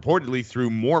Eagles reportedly threw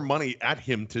more money at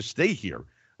him to stay here.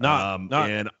 Not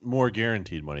and more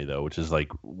guaranteed money though, which is like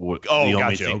the gotcha.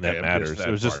 only thing that Okay, matters. that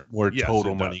It was just part. more Yes,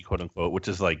 total it money, does. quote unquote, which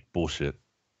is like bullshit.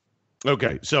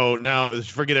 Okay, so now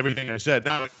forget everything I said.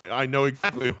 Now I know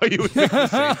exactly why you would pick the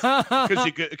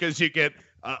Saints because you get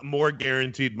more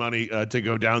guaranteed money to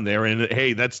go down there, and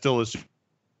hey, that's still a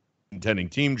contending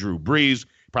team. Drew Brees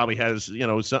probably has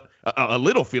a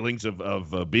little feelings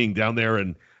of being down there,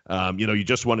 and you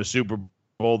just won a Super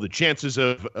Bowl. The chances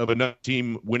of another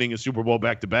team winning a Super Bowl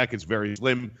back to back is very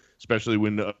slim, especially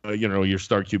when your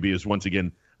star QB is once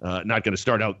again not going to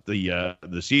start out the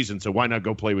season. So why not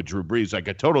go play with Drew Brees? I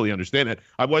could totally understand it.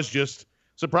 I was just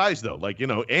surprised though,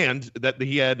 and that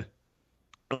he had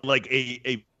like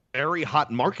a very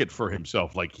hot market for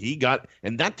himself. Like he got,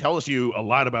 and that tells you a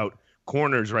lot about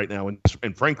corners right now,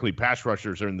 and frankly, pass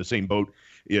rushers are in the same boat.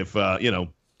 If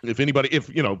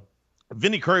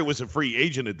Vinny Curry was a free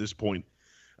agent at this point,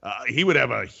 he would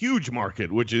have a huge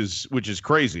market, which is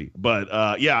crazy. But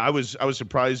I was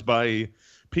surprised by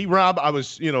P. Rob. I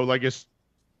was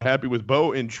happy with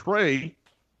Bo, and Trey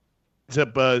ends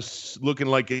up looking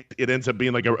like it ends up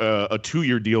being like a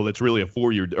 2-year deal that's really a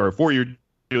 4-year, or a 4-year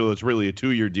deal that's really a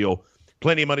 2-year deal.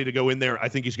 Plenty of money to go in there. I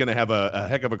think he's going to have a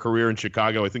heck of a career in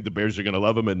Chicago. I think the Bears are going to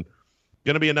love him, and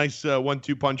going to be a nice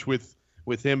 1-2 punch with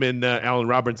him and Allen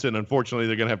Robinson. Unfortunately,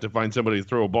 they're going to have to find somebody to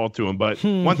throw a ball to him. But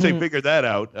once they figure that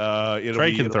out,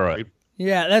 Trey can throw it.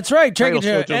 Yeah, that's right. Trey will can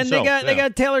throw it. throw it And himself, they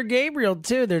got Taylor Gabriel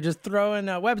too. They're just throwing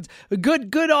weapons. A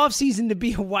good offseason to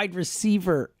be a wide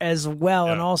receiver as well,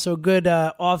 and also good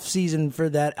offseason for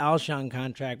that Alshon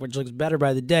contract, which looks better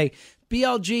by the day.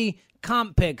 BLG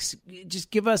comp picks. Just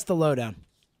give us the lowdown.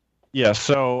 Yeah,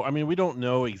 so I mean, we don't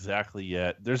know exactly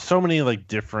yet. There's so many like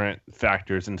different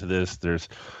factors into this. There's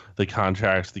the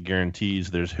contracts, the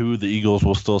guarantees. There's who the Eagles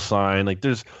will still sign. Like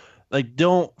there's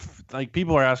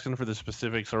people are asking for the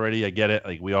specifics already. I get it.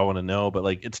 Like we all want to know, but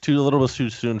like it's a little bit too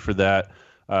soon for that.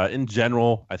 In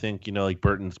general, I think like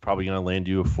Burton's probably going to land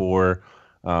you a 4.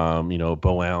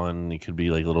 Bo Allen, it could be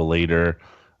like a little later.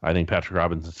 I think Patrick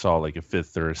Robinson saw like a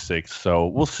 5th or a 6th. So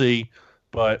we'll see,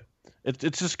 but.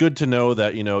 It's just good to know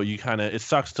that, you kind of, it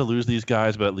sucks to lose these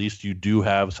guys, but at least you do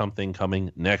have something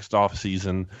coming next off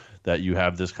season, that you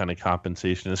have this kind of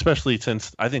compensation, especially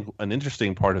since I think an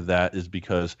interesting part of that is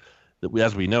because,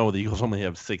 as we know, the Eagles only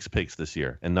have 6 picks this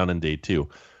year and none in day 2.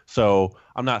 So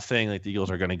I'm not saying like the Eagles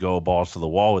are going to go balls to the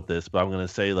wall with this, but I'm going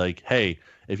to say like, hey,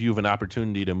 if you have an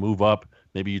opportunity to move up,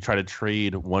 maybe you try to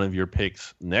trade one of your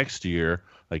picks next year,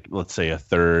 like let's say a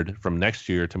 3rd from next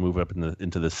year to move up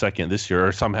into the 2nd this year,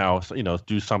 or somehow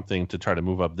do something to try to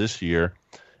move up this year,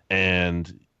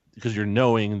 and because you're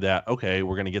knowing that okay,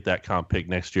 we're going to get that comp pick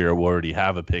next year, we'll already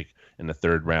have a pick in the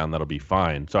 3rd round, that'll be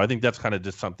fine. So I think that's kind of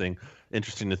just something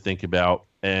interesting to think about,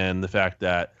 and the fact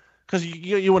that because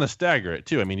you want to stagger it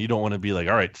too. I mean, you don't want to be like,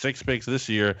 all right, 6 picks this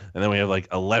year, and then we have like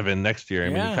 11 next year. I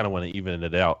mean, you kind of want to even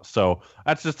it out. So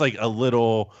that's just like a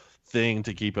little thing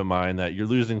to keep in mind, that you're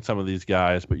losing some of these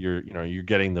guys, but you're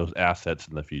getting those assets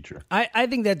in the future. I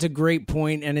think that's a great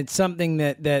point, and it's something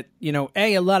that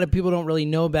A, a lot of people don't really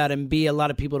know about, and B, a lot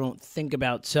of people don't think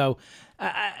about. So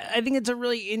I think it's a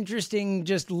really interesting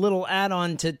just little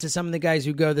add-on to some of the guys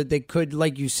who go, that they could,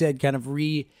 like you said, kind of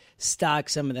restock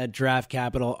some of that draft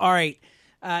capital. All right,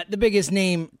 the biggest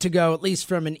name to go, at least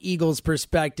from an Eagles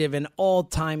perspective, an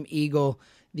all-time Eagle,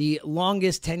 the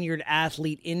longest tenured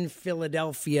athlete in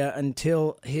Philadelphia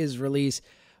until his release,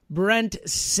 Brent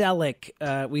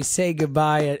Celek. We say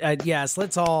goodbye. Yes,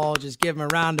 let's all just give him a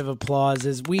round of applause,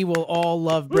 as we will all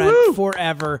love Brent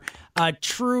forever.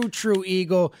 True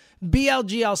Eagle.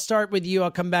 BLG, I'll start with you.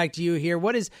 I'll come back to you here.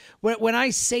 When I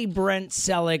say Brent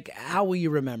Celek, how will you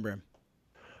remember him?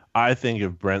 I think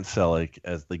of Brent Celek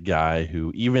as the guy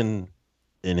who, even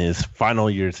in his final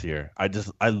years here,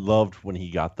 I loved when he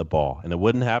got the ball, and it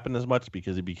wouldn't happen as much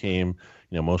because he became,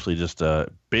 mostly just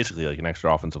basically like an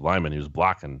extra offensive lineman. He was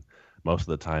blocking most of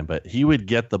the time, but he would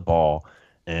get the ball,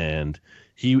 and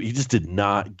he just did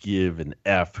not give an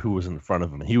F who was in front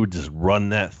of him. He would just run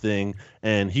that thing,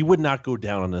 and he would not go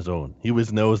down on his own. He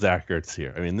was no Zach Ertz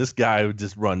here. I mean, this guy would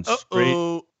just run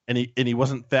straight, and he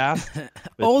wasn't fast.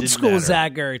 Old school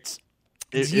Zach Ertz.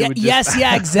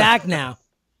 Exact now.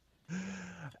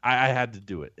 I had to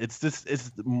do it.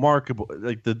 It's remarkable.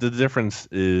 Like the difference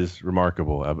is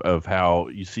remarkable of how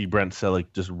you see Brent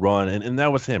Celek just run, and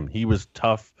that was him. He was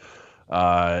tough.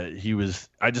 I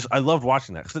loved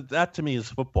watching that, because that to me is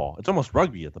football. It's almost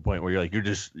rugby at the point where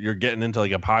you're getting into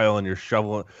like a pile and you're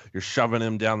shoving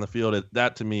him down the field.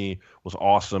 That to me was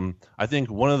awesome. I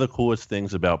think one of the coolest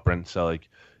things about Brent Celek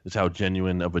is how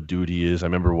genuine of a dude he is. I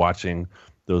remember watching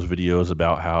those videos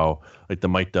about how, like the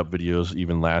mic'd up videos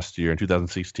even last year in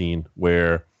 2016,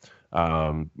 where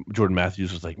Jordan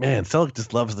Matthews was like, man, Selleck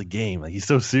just loves the game. Like, he's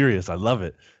so serious. I love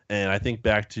it. And I think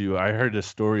back to, I heard a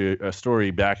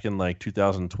story back in like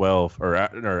 2012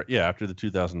 after the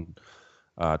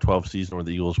 2012 season where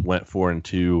the Eagles went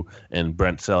 4-2 and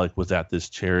Brent Selleck was at this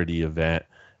charity event.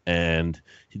 And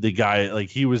the guy, like,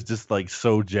 he was just like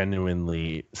so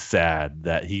genuinely sad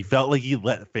that he felt like he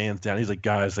let fans down. He's like,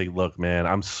 guys, like, look, man,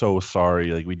 I'm so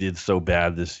sorry. Like, we did so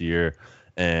bad this year.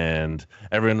 And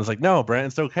everyone was like, no, Brent,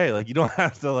 it's okay. Like, you don't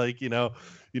have to, like, you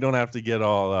don't have to get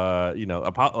all,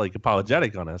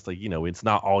 apologetic on us. Like, it's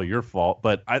not all your fault.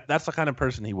 But that's the kind of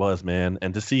person he was, man.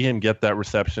 And to see him get that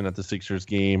reception at the Sixers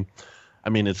game, I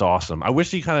mean, it's awesome. I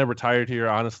wish he kind of retired here,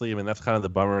 honestly. I mean, that's kind of the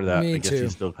bummer that I guess he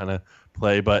still kind of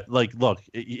play. But, like, look,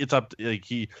 it's up to, like,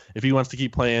 if he wants to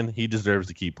keep playing, he deserves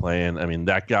to keep playing. I mean,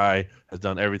 that guy has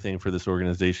done everything for this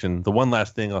organization. The one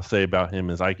last thing I'll say about him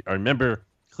is I remember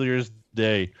clear as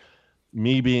day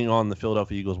me being on the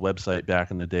Philadelphia Eagles website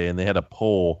back in the day, and they had a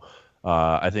poll.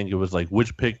 I think it was like,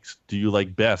 which picks do you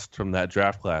like best from that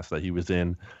draft class that he was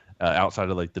in, outside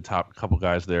of like the top couple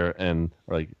guys there, and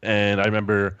I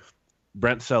remember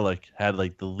Brent Selleck had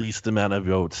like the least amount of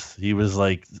votes. He was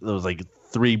like, it was like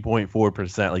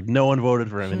 3.4%. Like, no one voted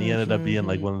for him, and he ended up being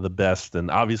like one of the best and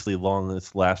obviously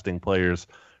longest lasting players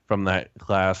from that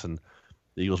class. And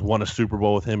the Eagles won a Super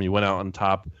Bowl with him. He went out on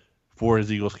top for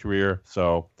his Eagles career.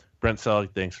 So Brent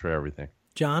Selleck, thanks for everything.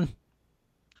 John?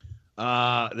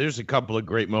 There's a couple of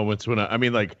great moments when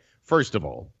first of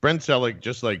all, Brent Selleck,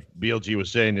 just like BLG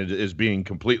was saying, is being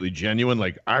completely genuine.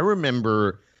 Like, I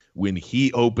remember when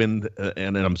he opened,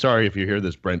 and I'm sorry if you hear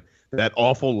this, Brent, that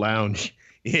awful lounge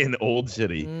in Old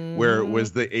City where it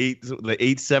was the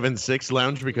 876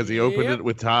 lounge, because he opened it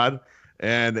with Todd.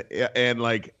 And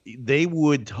like, they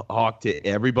would talk to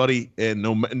everybody, and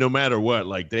no matter what,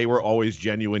 like, they were always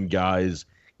genuine guys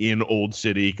in Old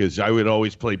City, because I would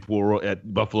always play pool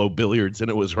at Buffalo Billiards, and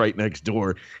it was right next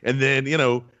door. And then,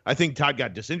 I think Todd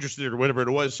got disinterested or whatever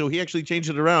it was, so he actually changed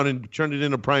it around and turned it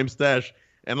into Prime Stash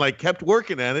and like kept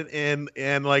working at it.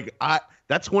 And like,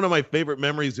 that's one of my favorite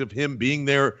memories of him being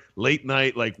there late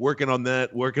night, like working on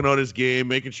his game,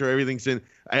 making sure everything's in,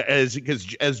 as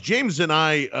James and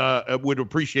I would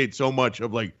appreciate so much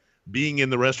of like being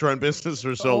in the restaurant business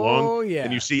for so long. Yeah.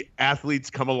 And you see athletes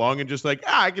come along and just like,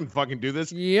 I can fucking do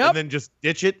this. And then just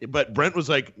ditch it. But Brent was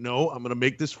like, no, I'm going to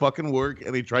make this fucking work.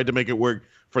 And he tried to make it work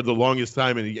for the longest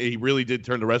time. And he really did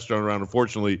turn the restaurant around.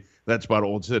 Unfortunately, that spot,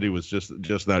 Old City, was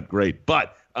just not great.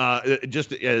 But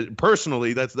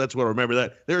personally, that's what I remember.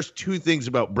 That there's two things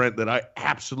about Brent that I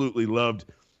absolutely loved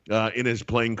in his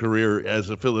playing career as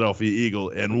a Philadelphia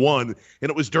Eagle. And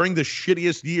it was during the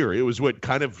shittiest year. It was what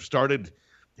kind of started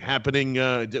happening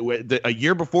a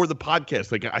year before the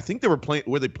podcast. Like, I think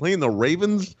were they playing the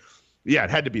Ravens? Yeah,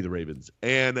 it had to be the Ravens.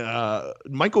 And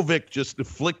Michael Vick just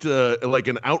flicked like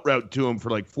an out route to him for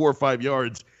like 4 or 5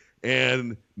 yards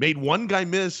and made one guy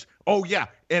miss. Oh yeah,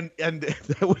 and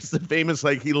that was the famous,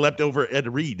 like, he leapt over Ed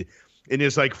Reed in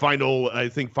his like final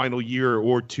year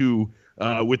or two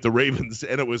with the Ravens,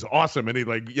 and it was awesome. And he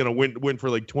went for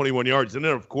like 21 yards. And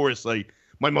then of course, like,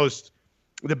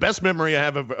 the best memory I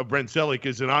have of Brent Selleck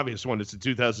is an obvious one. It's the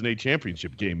 2008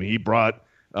 championship game. He brought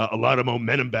a lot of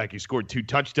momentum back. He scored 2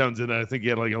 touchdowns, and I think he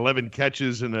had like 11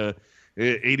 catches and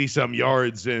 80-some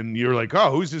yards. And you're like,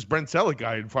 oh, who's this Brent Selleck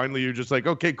guy? And finally, you're just like,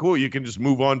 okay, cool. You can just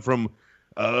move on from.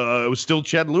 It was still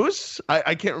Chad Lewis.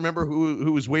 I can't remember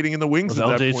who was waiting in the wings at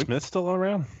that LJ point. Smith still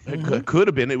around? It could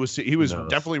have been. He was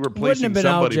definitely replacing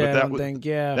somebody. LJ, but that I don't think.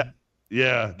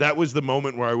 that was the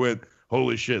moment where I went,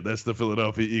 holy shit, that's the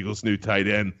Philadelphia Eagles' new tight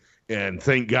end. And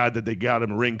thank God that they got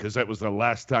him a ring, because that was the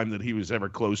last time that he was ever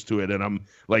close to it. And I'm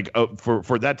like,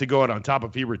 for that to go out on top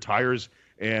if he retires.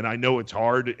 And I know it's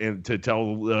hard and to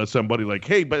tell somebody like,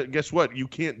 hey, but guess what? You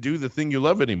can't do the thing you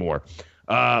love anymore.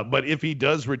 But if he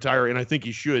does retire, and I think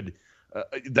he should,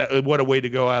 what a way to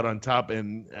go out on top.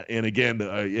 And again,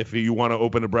 if you want to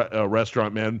open a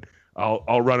restaurant, man,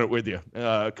 I'll run it with you,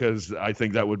 because I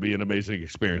think that would be an amazing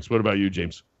experience. What about you,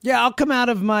 James? Yeah, I'll come out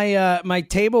of my my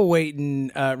table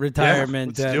waiting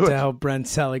retirement to help Brent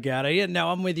Selleck out. No,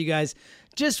 I'm with you guys.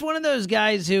 Just one of those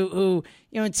guys who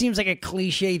it seems like a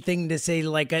cliche thing to say,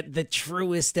 like the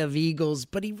truest of Eagles,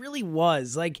 but he really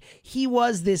was. Like, he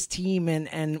was this team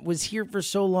and was here for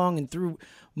so long and through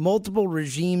multiple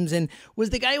regimes, and was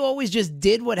the guy who always just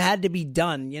did what had to be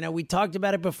done. We talked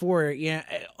about it before.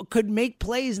 Could make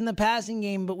plays in the passing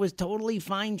game, but was totally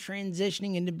fine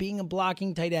transitioning into being a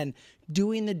blocking tight end,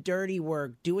 doing the dirty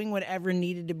work, doing whatever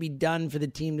needed to be done for the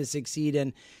team to succeed.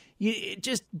 And it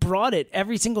just brought it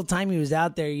every single time he was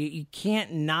out there. You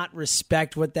can't not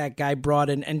respect what that guy brought.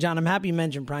 And John, I'm happy you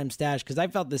mentioned Prime Stash because I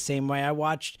felt the same way. I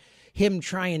watched him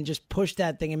try and just push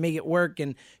that thing and make it work.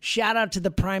 And shout out to the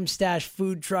Prime Stash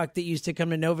food truck that used to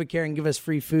come to NovaCare and give us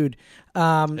free food.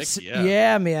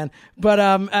 Yeah, man.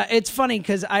 But it's funny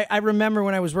because I remember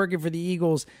when I was working for the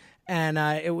Eagles and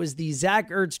it was the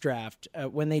Zach Ertz draft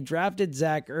when they drafted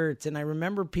Zach Ertz. And I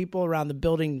remember people around the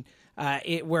building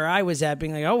where I was at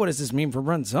being like, oh, what does this mean for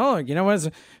Brent Celek? You know, what is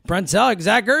Brent Celek,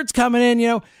 Zach Ertz coming in, you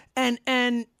know, and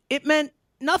it meant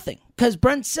nothing because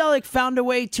Brent Celek found a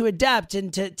way to adapt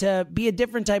and to be a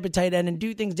different type of tight end and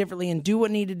do things differently and do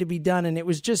what needed to be done. And it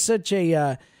was just he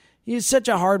was such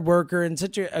a hard worker and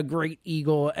such a great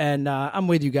Eagle. And I'm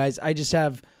with you guys. I just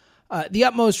have the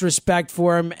utmost respect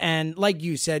for him. And like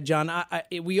you said, John,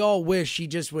 we all wish he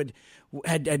just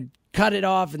had cut it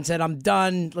off and said, I'm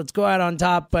done. Let's go out on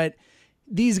top. But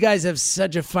these guys have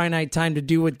such a finite time to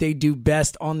do what they do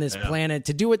best on this planet,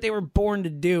 to do what they were born to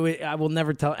do. I will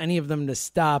never tell any of them to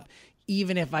stop,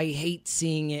 even if I hate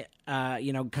seeing it,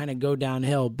 kind of go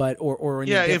downhill. But or in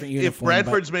a different uniform. If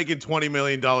Bradford's making $20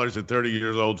 million at 30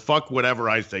 years old, fuck whatever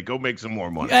I say. Go make some more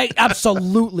money.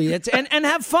 Absolutely, and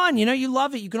have fun. You know, you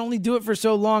love it. You can only do it for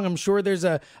so long. I'm sure there's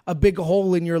a big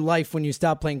hole in your life when you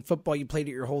stop playing football. You played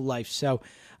it your whole life. So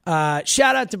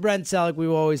shout out to Brent Celek. We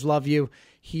will always love you.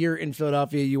 Here in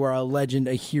Philadelphia, you are a legend,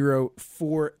 a hero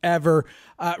forever.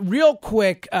 Real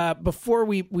quick, before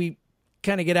we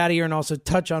kind of get out of here and also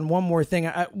touch on one more thing,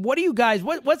 what do you guys,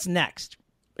 what's next?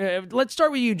 Let's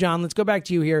start with you, John. Let's go back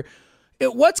to you here.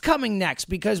 What's coming next?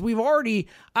 Because I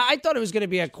thought it was going to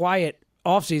be a quiet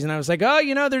offseason. I was like, oh,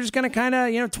 they're just going to kind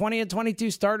of, 20 and 22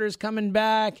 starters coming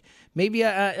back, maybe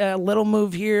a little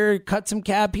move here, cut some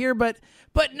cap here, but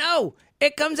no.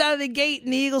 It comes out of the gate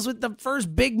in the Eagles with the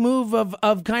first big move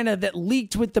of kind of that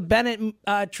leaked with the Bennett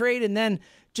trade, and then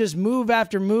just move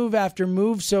after move after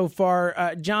move so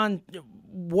far. John,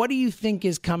 what do you think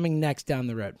is coming next down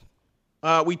the road?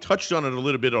 We touched on it a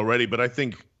little bit already, but I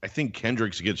think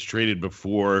Kendricks gets traded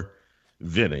before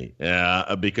Vinny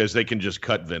because they can just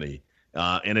cut Vinny.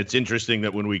 And it's interesting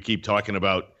that when we keep talking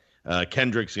about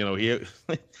Kendricks,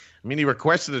 he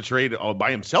requested a trade all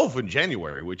by himself in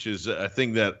January, which is a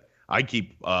thing that I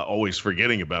keep always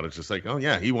forgetting about. It's just like, oh,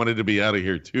 yeah, he wanted to be out of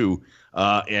here, too.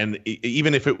 And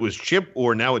even if it was Chip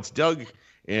or now it's Doug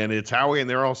and it's Howie and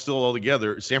they're all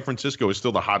together, San Francisco is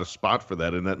still the hottest spot for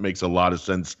that. And that makes a lot of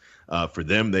sense for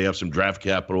them. They have some draft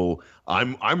capital.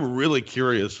 I'm really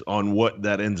curious on what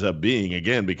that ends up being,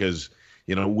 again, because,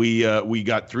 we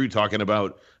got through talking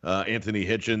about Anthony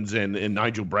Hitchens and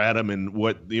Nigel Bradham and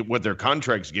what their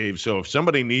contracts gave. So if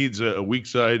somebody needs a weak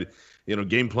side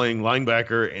game playing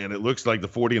linebacker, and it looks like the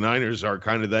 49ers are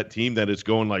kind of that team that is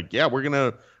going like, yeah, we're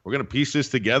gonna piece this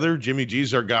together. Jimmy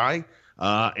G's our guy,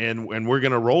 and we're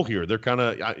gonna roll here. They're kind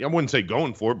of, I wouldn't say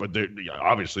going for it, but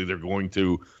obviously they're going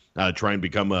to try and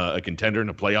become a contender and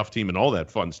a playoff team and all that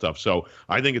fun stuff. So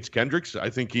I think it's Kendricks. I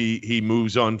think he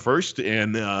moves on first,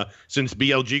 and since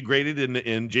BLG graded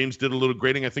and James did a little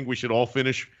grading, I think we should all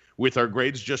finish with our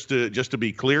grades just to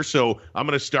be clear. So I'm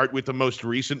going to start with the most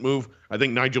recent move. I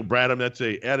think Nigel Bradham,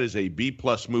 that is a B+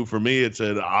 move for me. It's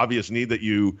an obvious need that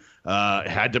you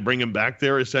had to bring him back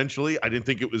there, essentially. I didn't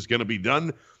think it was going to be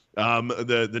done.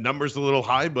 The number's a little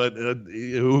high, but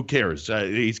who cares?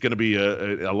 He's going to be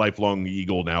a lifelong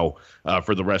Eagle now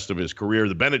for the rest of his career.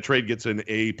 The Bennett trade gets an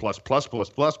A++++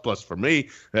 for me.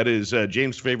 That is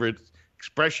James' favorite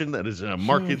expression. That is a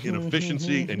market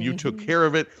inefficiency, and you took care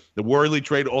of it. The Worley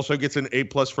trade also gets an A+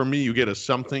 for me. You get a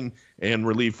something and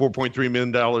relieve $4.3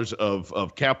 million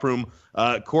of cap room.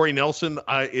 Corey Nelson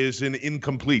is an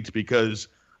incomplete because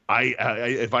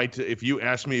if you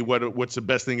ask me what's the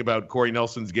best thing about Corey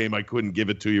Nelson's game, I couldn't give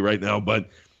it to you right now, but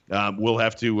we'll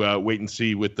have to wait and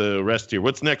see with the rest here.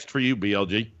 What's next for you,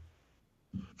 BLG?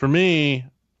 For me,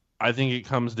 I think it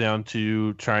comes down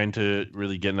to trying to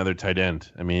really get another tight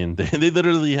end. I mean, they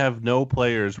literally have no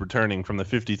players returning from the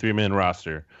 53-man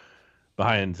roster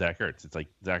behind Zach Ertz. It's like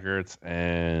Zach Ertz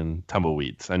and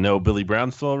tumbleweeds. I know Billy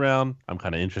Brown's still around. I'm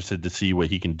kind of interested to see what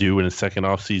he can do in his second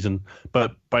offseason,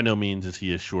 but by no means is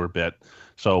he a sure bet.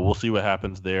 So we'll see what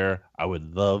happens there. I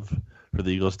would love for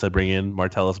the Eagles to bring in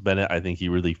Martellus Bennett. I think he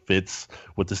really fits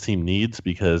what this team needs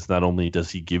because not only does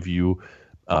he give you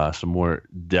some more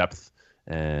depth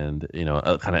and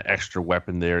a kind of extra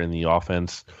weapon there in the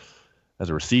offense as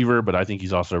a receiver, but I think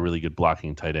he's also a really good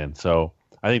blocking tight end. So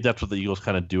I think that's what the Eagles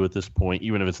kind of do at this point.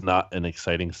 Even if it's not an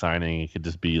exciting signing, it could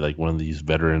just be like one of these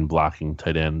veteran blocking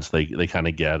tight ends. They kind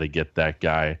of got to get that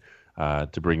guy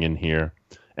to bring in here.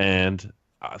 And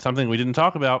something we didn't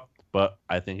talk about, but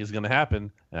I think it's going to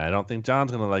happen, and I don't think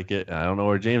John's going to like it, and I don't know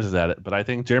where James is at it, but I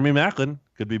think Jeremy Maclin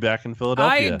could be back in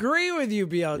Philadelphia. I agree with you,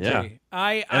 BLG. Yeah.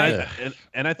 I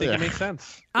think it makes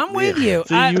sense. I'm with you.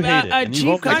 So you hate it. A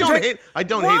cheap contract. I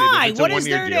don't Why? hate it. It's What a is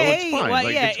there one-year to deal. hate? It's fine. Well,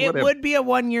 Like, yeah, it's it whatever. would be a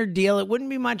 1-year deal. It wouldn't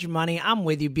be much money. I'm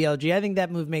with you, BLG. I think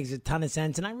that move makes a ton of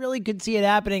sense, and I really could see it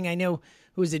happening. I know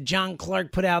who was it? John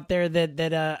Clark put out there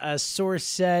that a source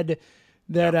said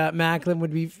that Maclin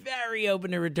would be very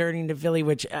open to returning to Philly,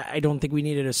 which I don't think we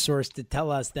needed a source to tell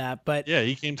us that. But yeah,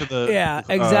 he came to the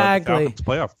exactly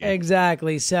playoff game.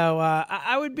 Exactly. So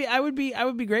I would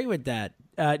be great with that.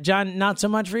 John, not so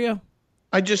much for you.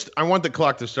 I want the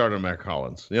clock to start on Matt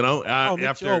Collins. You know, I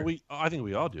think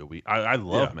we all do. I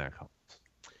love Matt Collins.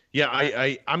 Yeah,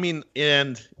 I mean,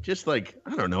 and just like,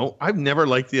 I don't know, I've never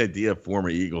liked the idea of former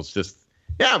Eagles. Just,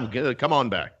 I'm gonna come on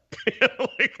back.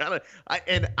 Doug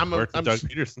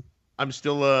Peterson. I'm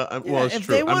still well, it's if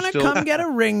true. they want to come get a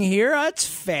ring here, that's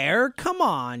fair. Come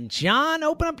on, John,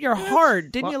 open up your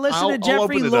heart. Didn't you listen to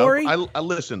Jeffrey Lurie? I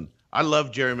listen. I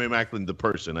love Jeremy Maclin, the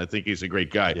person. I think he's a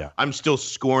great guy. Yeah. I'm still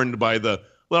scorned by they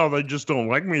just don't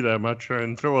like me that much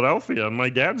in Philadelphia, and my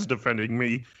dad's defending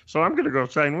me, so I'm going to go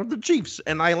sign with the Chiefs.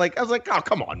 And I was like, oh,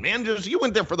 come on, man. You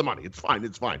went there for the money. It's fine.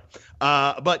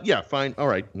 But yeah, fine. All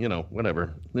right.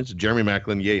 Whatever. This is Jeremy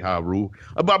Maclin. Yay, ha-roo.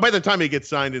 But by the time he gets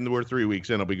signed and we're 3 weeks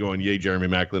in, I'll be going, yay, Jeremy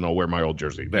Maclin. I'll wear my old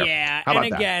jersey. There. Yeah. How about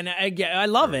and again, I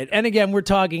love it. And again, we're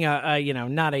talking,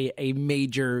 not a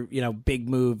major, big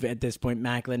move at this point,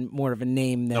 Maclin, more of a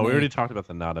name than. No, we already talked about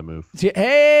the Nada move.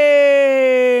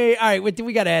 Hey, all right.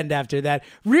 We got to end after that.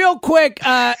 Real quick.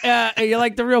 You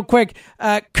like the real quick?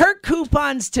 Kirk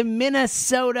Coupons to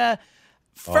Minnesota.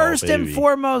 First and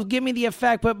foremost, give me the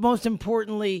effect, but most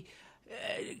importantly,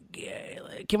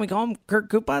 can we call him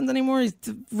Kirk Coupons anymore? He's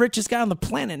the richest guy on the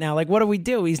planet now. Like, what do we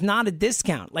do? He's not a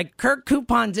discount. Like, Kirk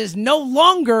Coupons is no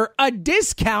longer a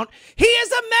discount. He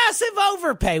is a massive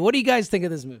overpay. What do you guys think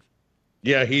of this move?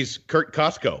 Yeah, he's Kurt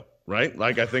Costco, right?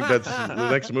 Like, I think that's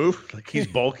the next move. Like, he's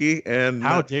bulky and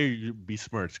how dare you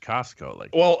besmirch Costco?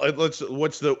 Like, well,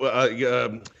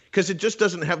 because it just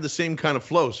doesn't have the same kind of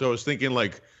flow. So I was thinking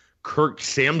like Kirk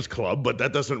Sam's Club, but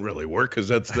that doesn't really work because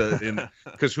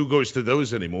because who goes to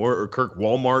those anymore? Or Kirk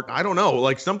Walmart? I don't know.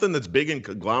 Like something that's big and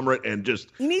conglomerate and just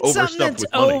you need overstuffed something that's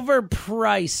with money.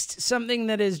 Overpriced, something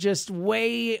that is just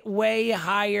way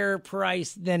higher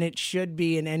priced than it should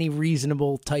be in any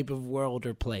reasonable type of world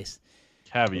or place.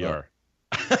 Caviar.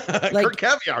 Kirk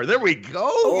Caviar. There we go.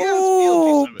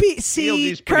 Oh,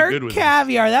 yes, Kirk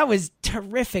Caviar. That was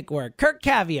terrific work. Kirk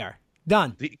Caviar.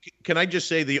 Done. Can I just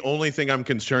say the only thing I'm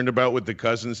concerned about with the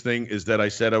Cousins thing is that I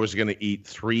said I was going to eat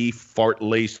 3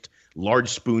 fart-laced large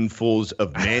spoonfuls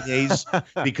of mayonnaise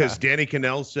because Danny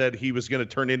Cannell said he was going to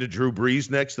turn into Drew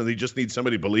Brees next and they just need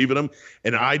somebody to believe in him.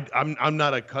 And I'm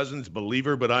not a Cousins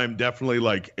believer, but I'm definitely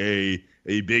like a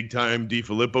big-time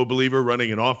DiFilippo believer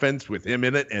running an offense with him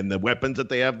in it and the weapons that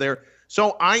they have there.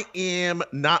 So I am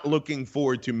not looking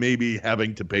forward to maybe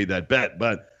having to pay that bet,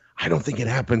 but I don't think it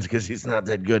happens because he's not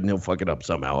that good and he'll fuck it up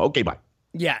somehow. Okay, bye.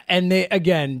 Yeah, and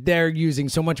they're using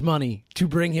so much money to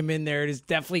bring him in there. It is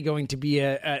definitely going to be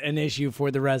an issue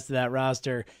for the rest of that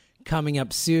roster coming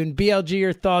up soon. BLG,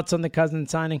 your thoughts on the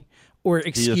Cousins signing? Or,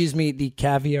 the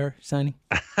Caviar signing?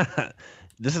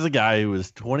 This is a guy who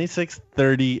is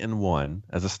 26-30-1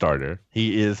 as a starter.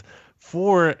 He is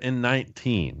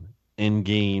 4-19 in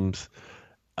games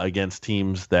against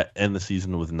teams that end the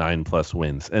season with 9+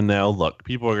 wins. And now, look,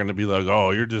 people are going to be like,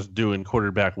 oh, you're just doing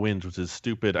quarterback wins, which is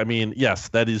stupid. I mean, yes,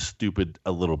 that is stupid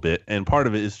a little bit. And part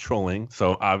of it is trolling.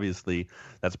 So obviously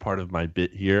that's part of my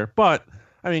bit here. But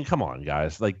I mean, come on,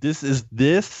 guys. Like this is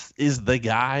the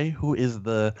guy who is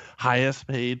the highest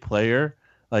paid player.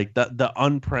 Like the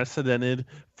unprecedented,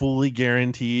 fully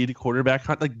guaranteed quarterback.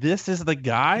 Like this is the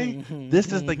guy.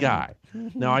 This is the guy.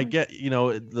 Now I get,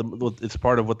 it's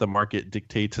part of what the market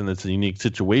dictates, and it's a unique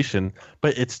situation.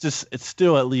 But it's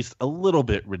still at least a little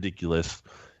bit ridiculous.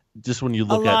 Just when you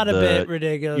look at a bit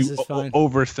ridiculous is fine.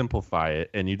 Oversimplify it,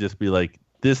 and you just be like,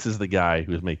 this is the guy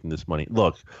who's making this money.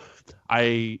 Look,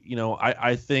 I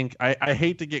think I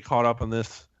hate to get caught up on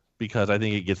this, because I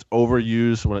think it gets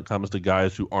overused when it comes to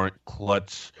guys who aren't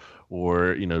clutch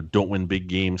or, don't win big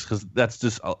games, because that's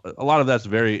just a lot of that's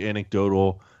very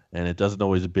anecdotal and it doesn't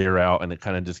always bear out and it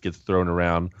kind of just gets thrown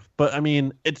around. But I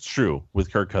mean, it's true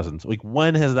with Kirk Cousins. Like,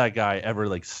 when has that guy ever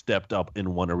stepped up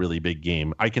and won a really big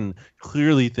game? I can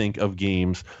clearly think of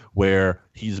games where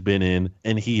he's been in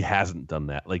and he hasn't done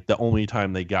that. Like the only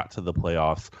time they got to the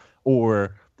playoffs,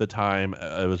 or the time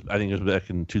I think it was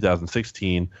back in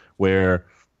 2016 where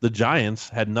the Giants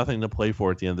had nothing to play for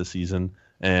at the end of the season,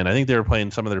 and I think they were playing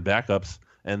some of their backups,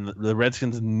 and the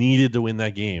Redskins needed to win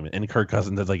that game, and Kirk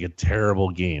Cousins has like a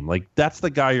terrible game. Like, that's the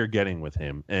guy you're getting with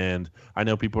him. And I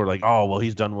know people are like, oh, well,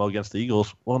 he's done well against the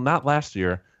Eagles. Well, not last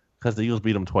year, because the Eagles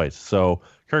beat him twice. So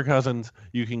Kirk Cousins,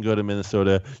 you can go to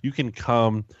Minnesota. You can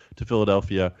come to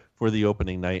Philadelphia for the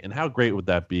opening night. And how great would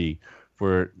that be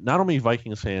for not only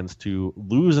Vikings fans to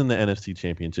lose in the NFC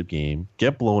Championship game,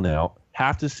 get blown out,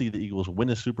 have to see the Eagles win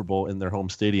a Super Bowl in their home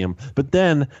stadium, but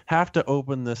then have to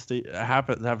open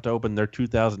have to open their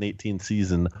 2018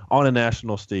 season on a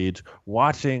national stage,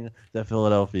 watching the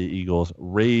Philadelphia Eagles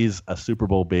raise a Super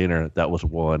Bowl banner that was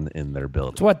won in their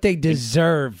building. It's what they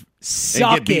deserve.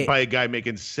 Suck and get beat it. by a guy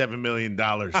making $7 million.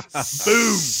 Boom.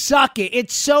 Suck it.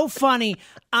 It's so funny.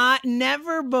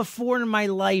 Never before in my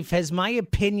life has my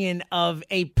opinion of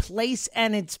a place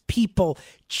and its people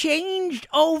changed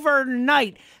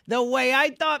overnight. The way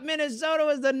I thought Minnesota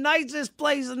was the nicest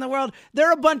place in the world.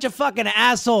 They're a bunch of fucking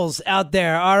assholes out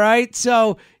there, all right?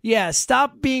 So, yeah,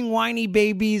 stop being whiny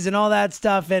babies and all that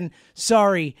stuff. And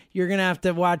sorry, you're going to have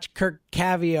to watch Kirk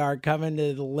Caviar come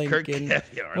into the link. Kirk and,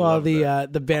 Caviar, well,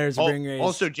 the Bears are being raised.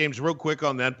 Also, James, real quick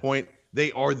on that point,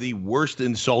 they are the worst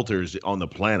insulters on the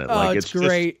planet. Oh, like, it's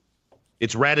great.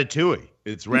 It's Ratatouille.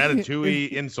 It's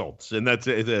Ratatouille insults. And that's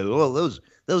it. Oh,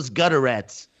 those gutter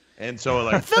rats. And so,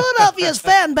 like, Philadelphia's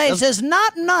fan base is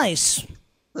not nice.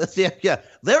 Yeah,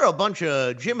 they're a bunch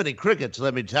of Jiminy Crickets,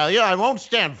 let me tell you. I won't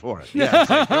stand for it. Yeah, it's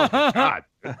like, oh, my God.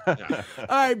 Yeah. All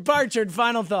right, Barchard,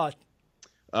 final thought.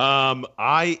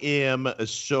 I am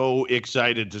so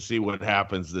excited to see what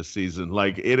happens this season.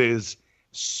 Like, it is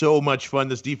so much fun.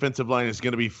 This defensive line is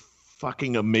going to be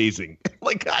fucking amazing.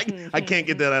 Like, I can't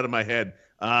get that out of my head.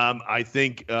 I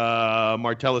think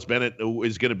Martellus Bennett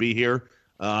is going to be here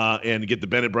and get the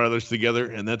Bennett brothers together,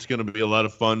 and that's going to be a lot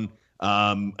of fun.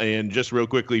 And just real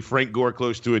quickly, Frank Gore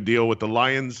close to a deal with the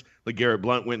Lions. LeGarrette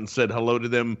Blount went and said hello to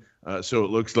them. So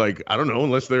it looks like, I don't know,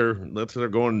 unless they're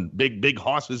going big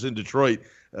hosses in Detroit.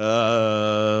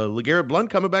 LeGarrette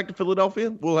Blount coming back to Philadelphia?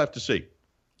 We'll have to see.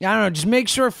 I don't know. Just make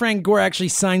sure Frank Gore actually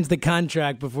signs the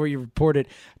contract before you report it.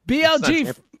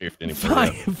 BLG,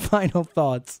 final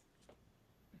thoughts.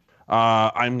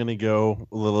 I'm going to go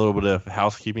a little bit of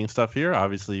housekeeping stuff here.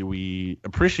 Obviously, we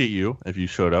appreciate you if you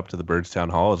showed up to the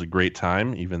Birdstown Hall. It was a great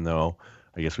time, even though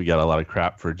I guess we got a lot of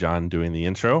crap for John doing the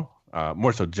intro.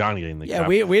 More so John getting the crap.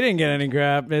 Yeah, we didn't get any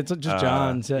crap. It's just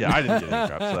John. So. Yeah, I didn't get any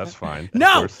crap, so that's fine.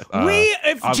 No,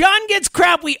 if John gets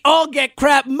crap, we all get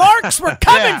crap. Marks, we're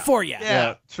coming for you.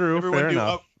 Yeah, true. Fair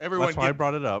enough. Everyone that's why I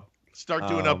brought it up. Start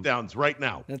doing up downs right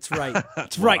now. That's right.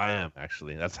 That's right. I am,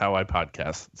 actually. That's how I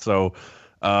podcast. So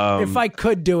if I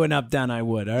could do an up down, I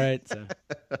would. All right. So.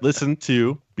 Listen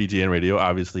to BGN Radio.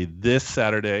 Obviously, this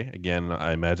Saturday. Again,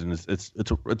 I imagine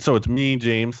it's me,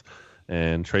 James,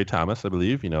 and Trey Thomas. I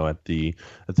believe at the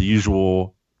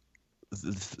usual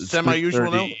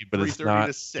semi-usual, no? But it's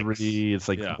not 3. It's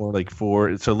like more like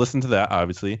 4. So listen to that,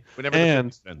 obviously.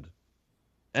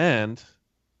 And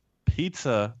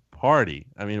pizza party.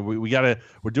 I mean,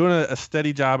 we're doing a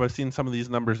steady job. I've seen some of these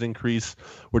numbers increase.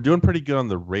 We're doing pretty good on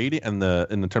the rating and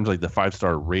in terms of like the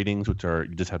 5-star ratings, which are,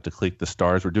 you just have to click the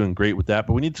stars. We're doing great with that,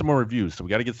 but we need some more reviews. So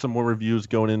we got to get some more reviews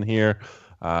going in here.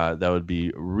 That would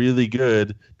be really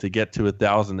good to get to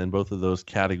 1,000 in both of those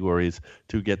categories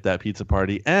to get that pizza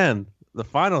party. And the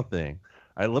final thing,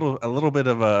 a little bit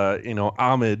of a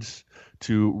homage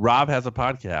to Rob Has a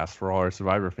Podcast for all our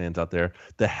Survivor fans out there.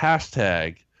 The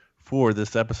hashtag for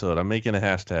this episode, I'm making a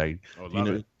hashtag.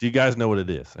 Do you guys know what it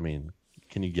is? I mean,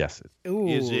 can you guess it? Ooh.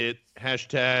 Is it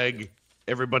hashtag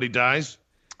everybody dies?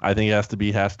 I think it has to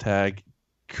be hashtag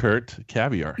Kurt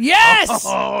Caviar. Yes!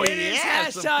 Oh,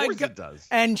 yes! Of course it does.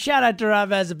 And shout out to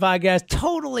Rob Has a Podcast.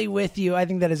 Totally with you. I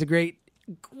think that is a great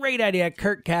idea.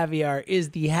 Kurt Caviar is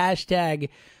the hashtag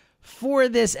for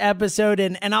this episode.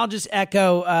 And I'll just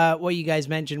echo what you guys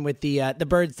mentioned with the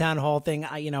Birdstown Hall thing.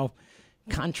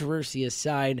 Controversy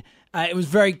aside, it was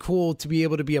very cool to be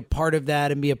able to be a part of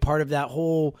that and be a part of that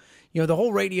whole, the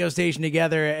whole radio station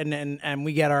together, and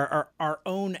we get our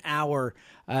own hour.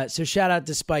 So shout out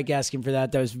to Spike asking for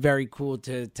that. That was very cool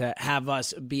to have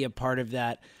us be a part of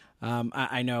that.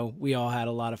 I know we all had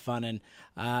a lot of fun, and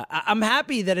I'm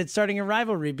happy that it's starting a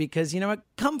rivalry because, you know what?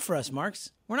 Come for us,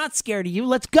 Marks. We're not scared of you.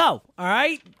 Let's go. All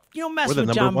right? You don't mess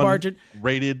with John Bargett.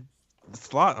 Rated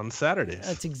slot on Saturdays.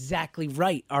 That's exactly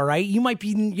right. All right, you might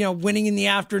be winning in the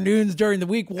afternoons during the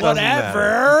week.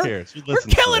 Whatever. Who cares? We're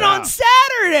killing on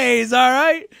Saturdays. All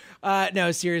right.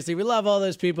 No, seriously, we love all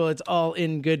those people. It's all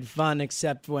in good fun,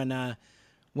 except when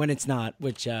when it's not,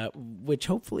 which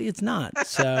hopefully it's not.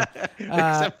 So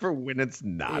except for when it's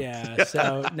not. Yeah.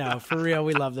 So no, for real,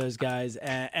 we love those guys.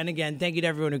 And again, thank you to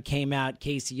everyone who came out.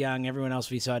 Casey Young, everyone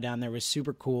else we saw down there was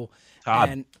super cool.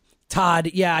 Todd,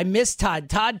 yeah, I miss Todd.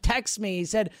 Todd texted me. He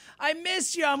said, I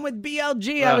miss you. I'm with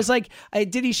BLG. I was like,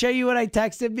 did he show you what I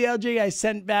texted BLG? I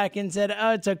sent back and said,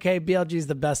 oh, it's okay. BLG's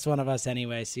the best one of us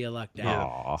anyway. See you luck down.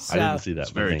 Aw, I didn't see that. It's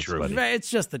very true. It's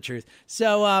just the truth.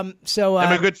 So, and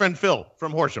my good friend Phil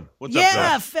from Horsham. What's up,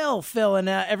 yeah, Phil, and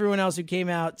everyone else who came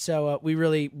out. So we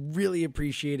really, really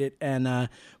appreciate it. And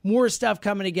more stuff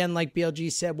coming again. Like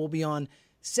BLG said, we'll be on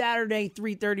Saturday,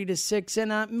 3:30 to 6,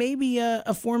 and maybe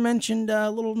aforementioned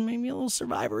maybe a little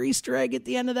Survivor Easter egg at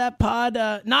the end of that pod.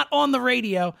 Not on the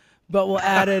radio, but we'll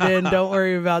add it in. Don't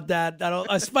worry about that.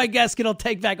 Spike Eskin will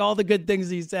take back all the good things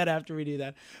he said after we do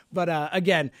that. But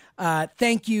again,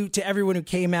 thank you to everyone who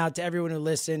came out, to everyone who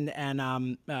listened,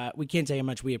 and we can't tell you how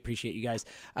much we appreciate you guys.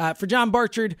 For John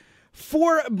Barchard,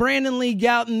 for Brandon Lee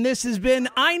Gouton, this has been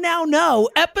I Now Know,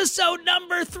 episode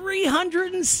number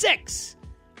 306.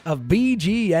 Of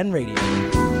BGN Radio.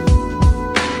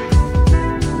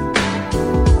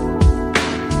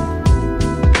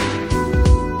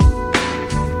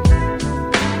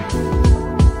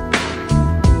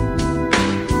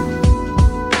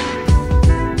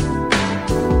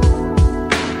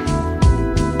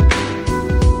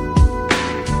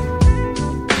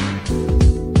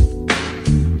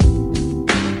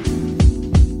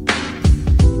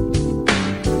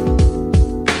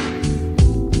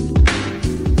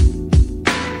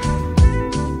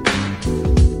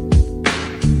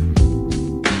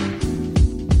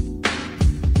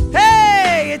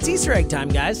 Easter egg time,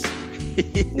 guys.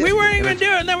 We weren't even going to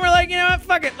do it, and then we're like, you know what,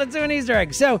 fuck it, let's do an Easter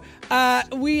egg. So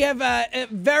we have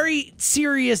very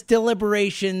serious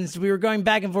deliberations. We were going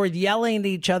back and forth, yelling at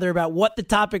each other about what the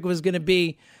topic was going to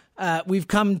be. We've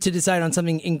come to decide on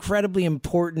something incredibly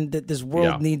important that this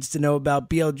world needs to know about.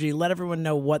 BLG, let everyone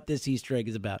know what this Easter egg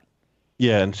is about.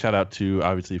 Yeah, and shout out to,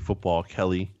 obviously, Football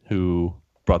Kelly, who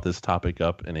brought this topic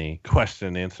up in a question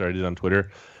and answer I did on Twitter.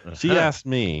 She asked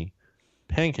me,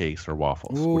 pancakes or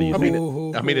waffles? What do you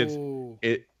think?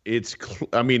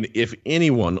 I mean, if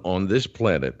anyone on this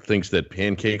planet thinks that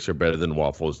pancakes are better than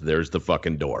waffles, there's the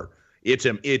fucking door. It's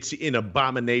an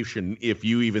abomination if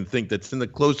you even think that's in the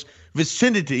close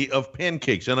vicinity of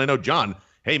pancakes. And I know, John,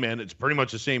 hey, man, it's pretty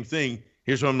much the same thing.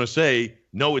 Here's what I'm going to say.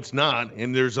 No, it's not.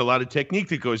 And there's a lot of technique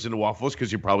that goes into waffles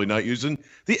because you're probably not using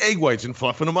the egg whites and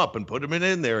fluffing them up and putting them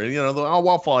in there. And, the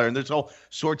waffle iron. There's all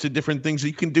sorts of different things that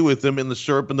you can do with them. And the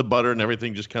syrup and the butter and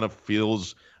everything just kind of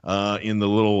feels in the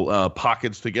little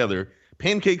pockets together.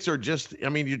 Pancakes are just,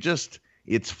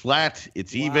 it's flat,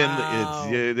 it's even,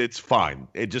 it's fine.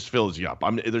 It just fills you up.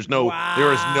 There is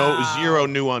zero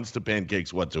nuance to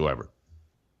pancakes whatsoever.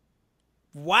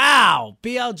 Wow.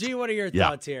 BLG, what are your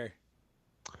thoughts here?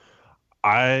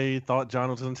 I thought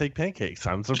John was going to take pancakes.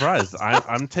 I'm surprised.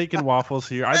 I'm taking waffles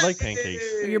here. I like pancakes.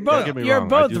 You're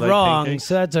both wrong, like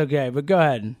so that's okay. But go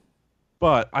ahead.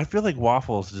 But I feel like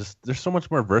waffles they're so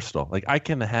much more versatile. Like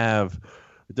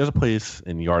there's a place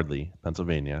in Yardley,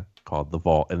 Pennsylvania called The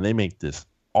Vault, and they make this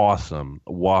awesome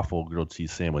waffle grilled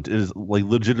cheese sandwich. It is like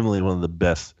legitimately one of the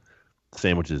best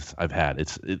sandwiches I've had.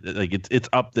 It's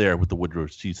up there with the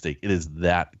Woodrow's cheesesteak. It is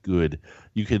that good.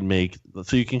 You can make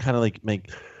kind of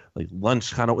make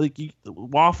lunch kind of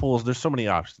waffles. There's so many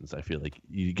options. I feel like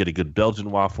you get a good Belgian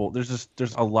waffle. There's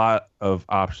a lot of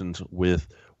options with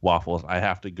waffles. I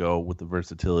have to go with the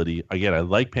versatility. Again, I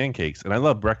like pancakes and I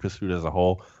love breakfast food as a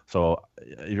whole. So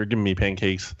if you're giving me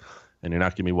pancakes and you're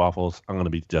not giving me waffles, I'm going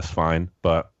to be just fine.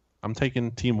 But I'm taking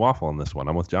Team Waffle on this one.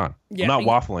 I'm with John. Yeah, I'm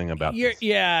not waffling about this.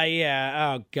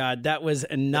 Yeah. Oh, God, that was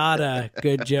not a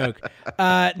good joke.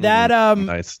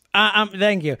 Nice.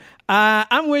 Thank you.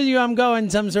 I'm with you. I'm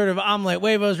going some sort of omelet,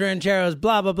 huevos rancheros,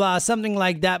 blah, blah, blah, something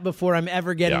like that before I'm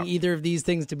ever getting either of these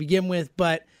things to begin with.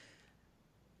 But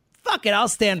fuck it, I'll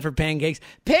stand for pancakes.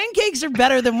 Pancakes are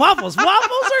better than waffles.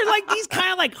 Waffles are like these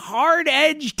kind of like hard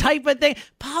edge type of thing.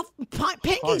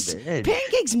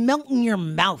 Pancakes melt in your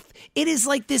mouth. It is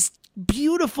like this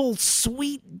beautiful,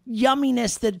 sweet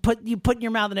yumminess that you put in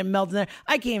your mouth and it melts in there.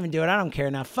 I can't even do it. I don't care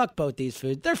now. Fuck both these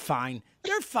foods. They're fine.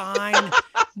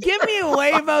 Give me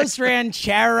huevos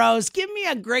rancheros. Give me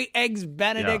a great eggs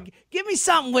Benedict. Yeah. Give me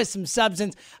something with some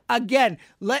substance. Again,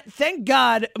 thank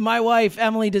God my wife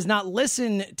Emily does not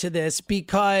listen to this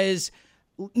because,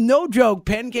 no joke,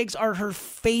 pancakes are her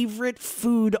favorite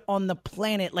food on the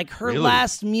planet. Like her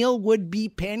last meal would be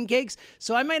pancakes.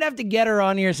 So I might have to get her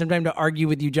on here sometime to argue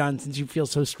with you, John, since you feel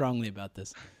so strongly about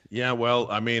this. Yeah,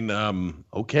 well,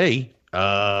 okay.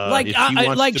 if she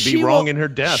wants to be wrong in her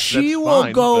death, she that's will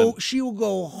fine, go. but... She will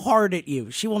go hard at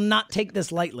you. She will not take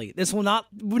this lightly. This will not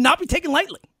be taken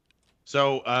lightly.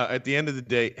 So at the end of the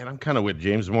day, and I'm kind of with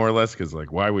James more or less, because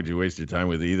why would you waste your time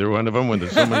with either one of them when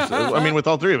there's so much? I mean, with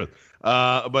all three of us.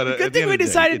 But good thing we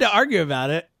decided to argue about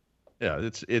it. Yeah,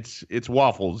 it's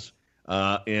waffles.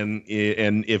 And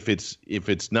if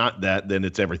it's not that, then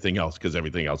it's everything else, because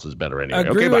everything else is better anyway.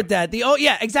 Agree with that.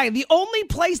 Exactly. The only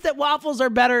place that waffles are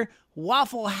better,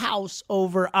 Waffle House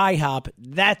over IHOP.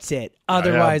 That's it.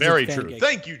 Otherwise, very it's true. pancake.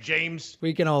 Thank you, James.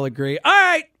 We can all agree. All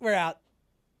right, we're out.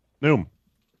 Noom.